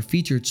again to our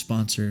featured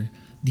sponsor,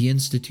 the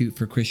Institute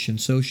for Christian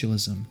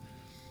Socialism.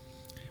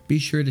 Be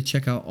sure to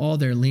check out all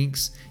their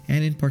links,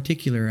 and in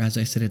particular, as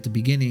I said at the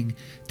beginning,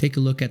 take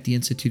a look at the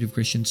Institute of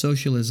Christian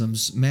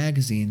Socialism's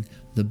magazine,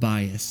 The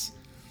Bias.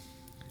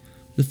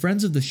 The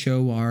friends of the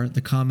show are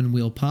the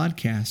Commonweal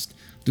Podcast,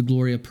 the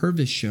Gloria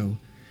Purvis Show,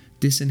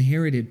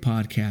 Disinherited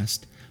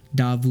Podcast,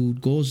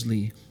 Davud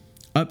Gozli,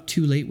 Up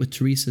Too Late with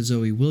Teresa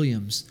Zoe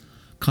Williams,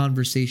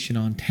 Conversation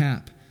on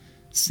Tap,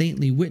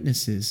 Saintly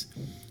Witnesses,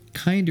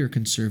 Kinder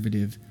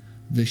Conservative,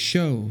 The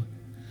Show,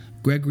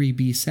 Gregory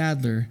B.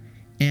 Sadler,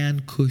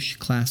 and Kush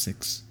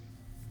Classics.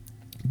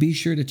 Be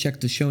sure to check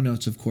the show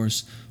notes, of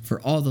course,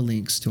 for all the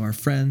links to our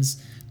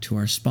friends, to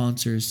our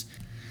sponsors,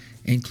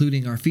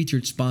 including our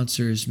featured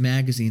sponsors,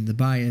 magazine The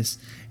Bias,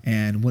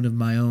 and one of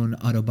my own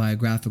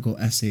autobiographical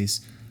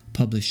essays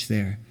published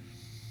there.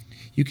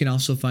 You can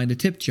also find a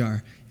tip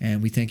jar,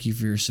 and we thank you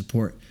for your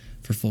support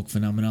for Folk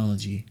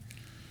Phenomenology.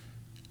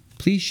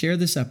 Please share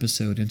this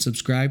episode and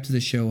subscribe to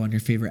the show on your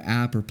favorite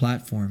app or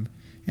platform,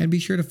 and be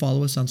sure to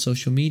follow us on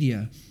social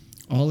media.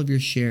 All of your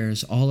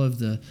shares, all of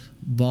the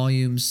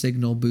volume,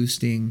 signal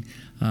boosting,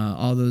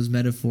 all those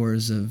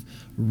metaphors of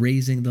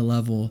raising the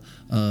level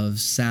of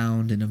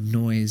sound and of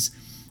noise,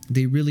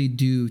 they really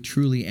do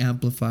truly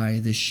amplify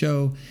the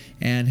show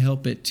and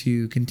help it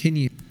to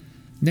continue.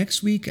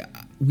 Next week,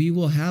 we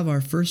will have our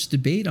first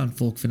debate on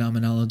Folk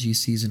Phenomenology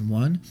Season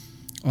 1.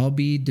 I'll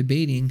be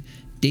debating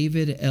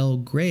David L.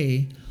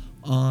 Gray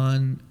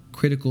on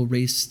critical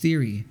race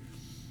theory.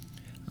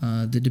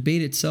 The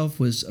debate itself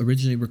was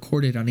originally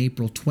recorded on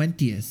April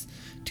 20th,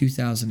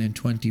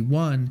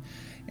 2021,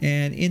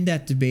 and in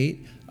that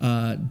debate,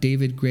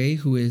 David Gray,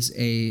 who is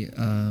a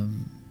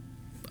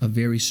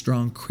very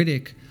strong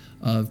critic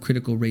of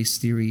critical race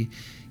theory,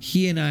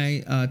 he and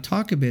I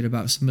talk a bit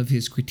about some of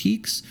his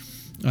critiques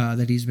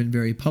that he's been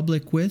very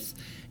public with,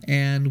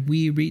 and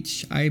we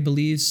reach, I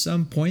believe,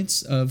 some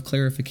points of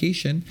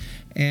clarification,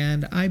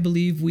 and I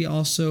believe we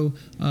also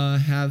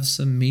have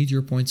some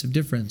major points of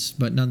difference,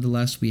 but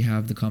nonetheless we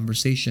have the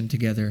conversation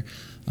together,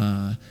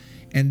 and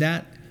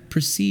that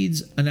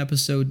precedes an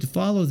episode to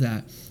follow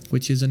that,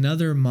 which is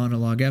another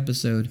monologue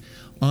episode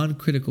on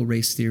critical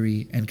race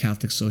theory and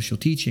Catholic social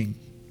teaching.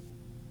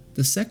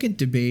 The second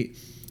debate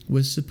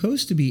was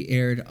supposed to be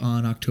aired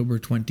on October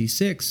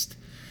 26th.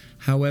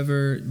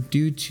 However,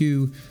 due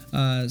to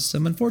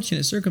some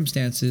unfortunate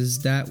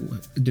circumstances, that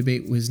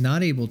debate was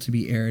not able to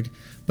be aired,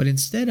 but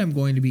instead I'm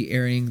going to be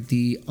airing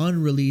the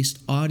unreleased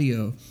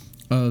audio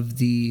of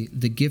the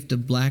Gift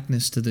of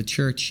Blackness to the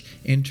Church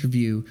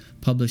interview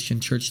published in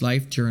Church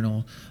Life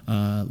Journal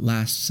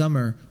last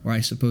summer, or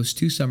I suppose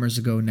 2 summers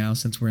ago now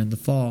since we're in the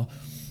fall.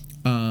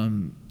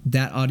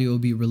 That audio will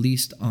be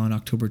released on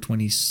October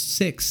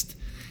 26th.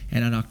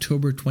 And on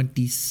October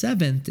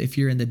 27th, if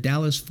you're in the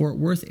Dallas-Fort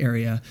Worth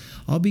area,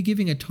 I'll be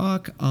giving a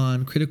talk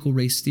on critical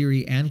race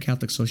theory and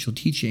Catholic social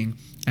teaching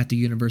at the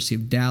University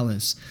of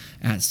Dallas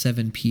at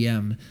 7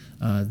 p.m.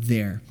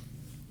 There.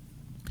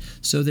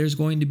 So there's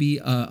going to be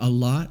a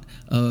lot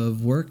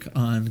of work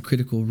on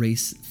critical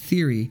race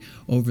theory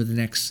over the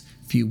next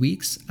few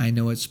weeks. I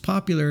know it's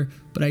popular,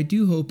 but I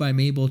do hope I'm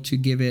able to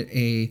give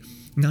it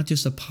not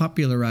just a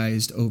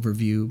popularized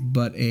overview,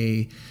 but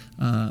an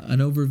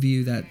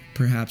overview that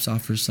perhaps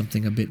offers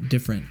something a bit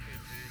different.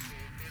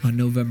 On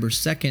November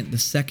 2nd, the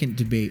second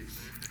debate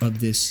of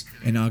this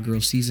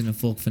inaugural season of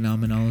Folk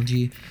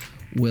Phenomenology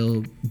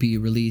will be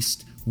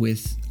released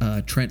with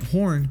Trent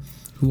Horn,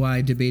 who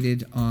I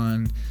debated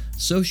on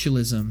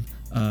socialism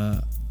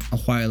a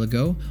while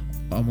ago,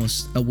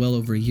 almost well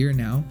over a year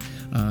now,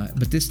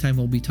 but this time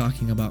we'll be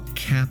talking about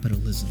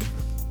capitalism.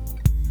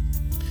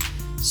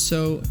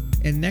 So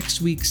in next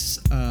week's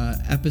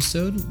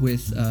episode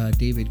with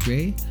David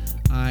Gray,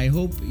 I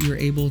hope you're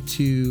able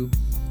to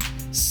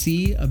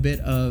see a bit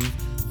of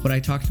what I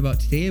talked about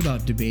today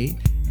about debate,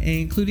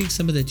 including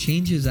some of the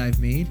changes I've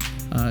made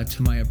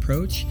to my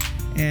approach.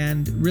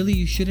 And really,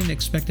 you shouldn't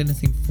expect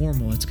anything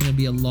formal. It's going to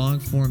be a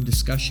long-form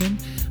discussion.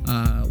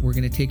 We're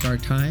going to take our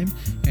time,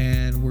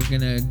 and we're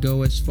going to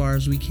go as far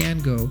as we can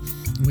go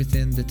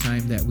within the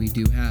time that we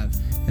do have.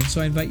 And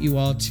so I invite you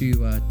all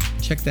to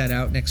check that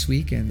out next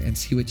week and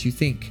see what you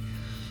think.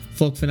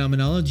 Folk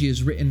Phenomenology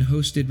is written,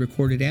 hosted,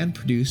 recorded, and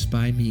produced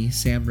by me,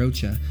 Sam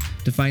Rocha.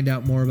 To find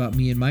out more about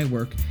me and my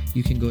work,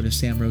 you can go to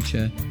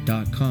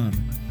samrocha.com.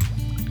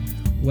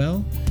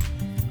 Well,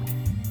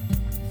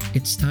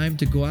 it's time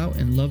to go out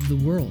and love the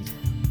world.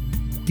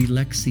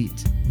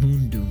 Dilexit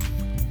mundum.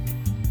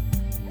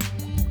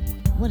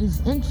 What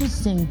is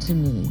interesting to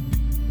me,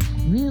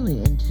 really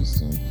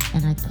interesting,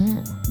 and I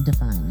can't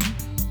define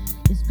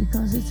it, is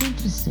because it's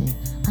interesting.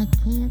 I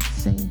can't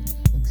say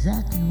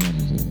exactly what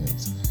it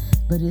is,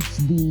 but it's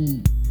the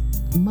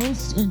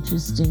most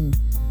interesting,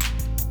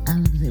 I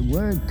would say,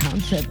 word,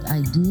 concept,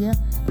 idea.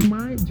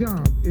 My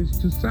job is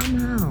to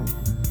somehow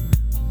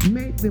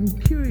make them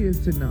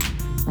curious enough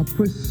or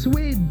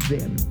persuade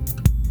them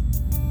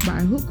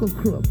by hook or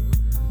crook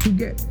to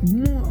get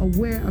more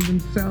aware of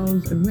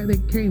themselves and where they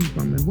came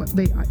from and what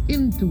they are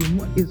into and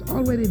what is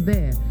already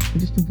there, and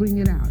just to bring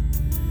it out.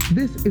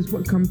 This is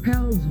what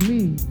compels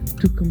me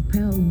to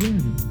compel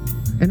them,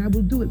 and I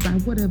will do it by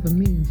whatever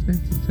means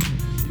necessary.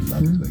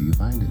 Love is where you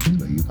find it.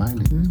 It's where you find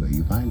it. It's where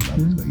you find it. Love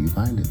is where you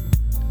find it.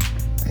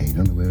 And you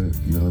don't know where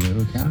it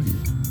will carry you.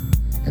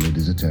 And it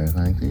is a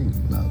terrifying thing.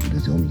 Love, it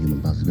is the only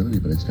human possibility,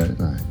 but it's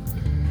terrifying.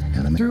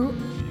 And Through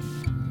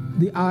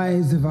the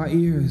eyes of our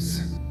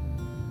ears,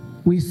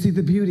 we see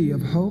the beauty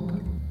of hope.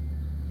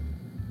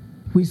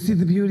 We see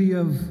the beauty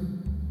of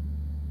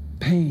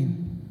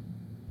pain.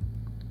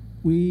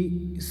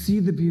 We see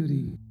the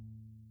beauty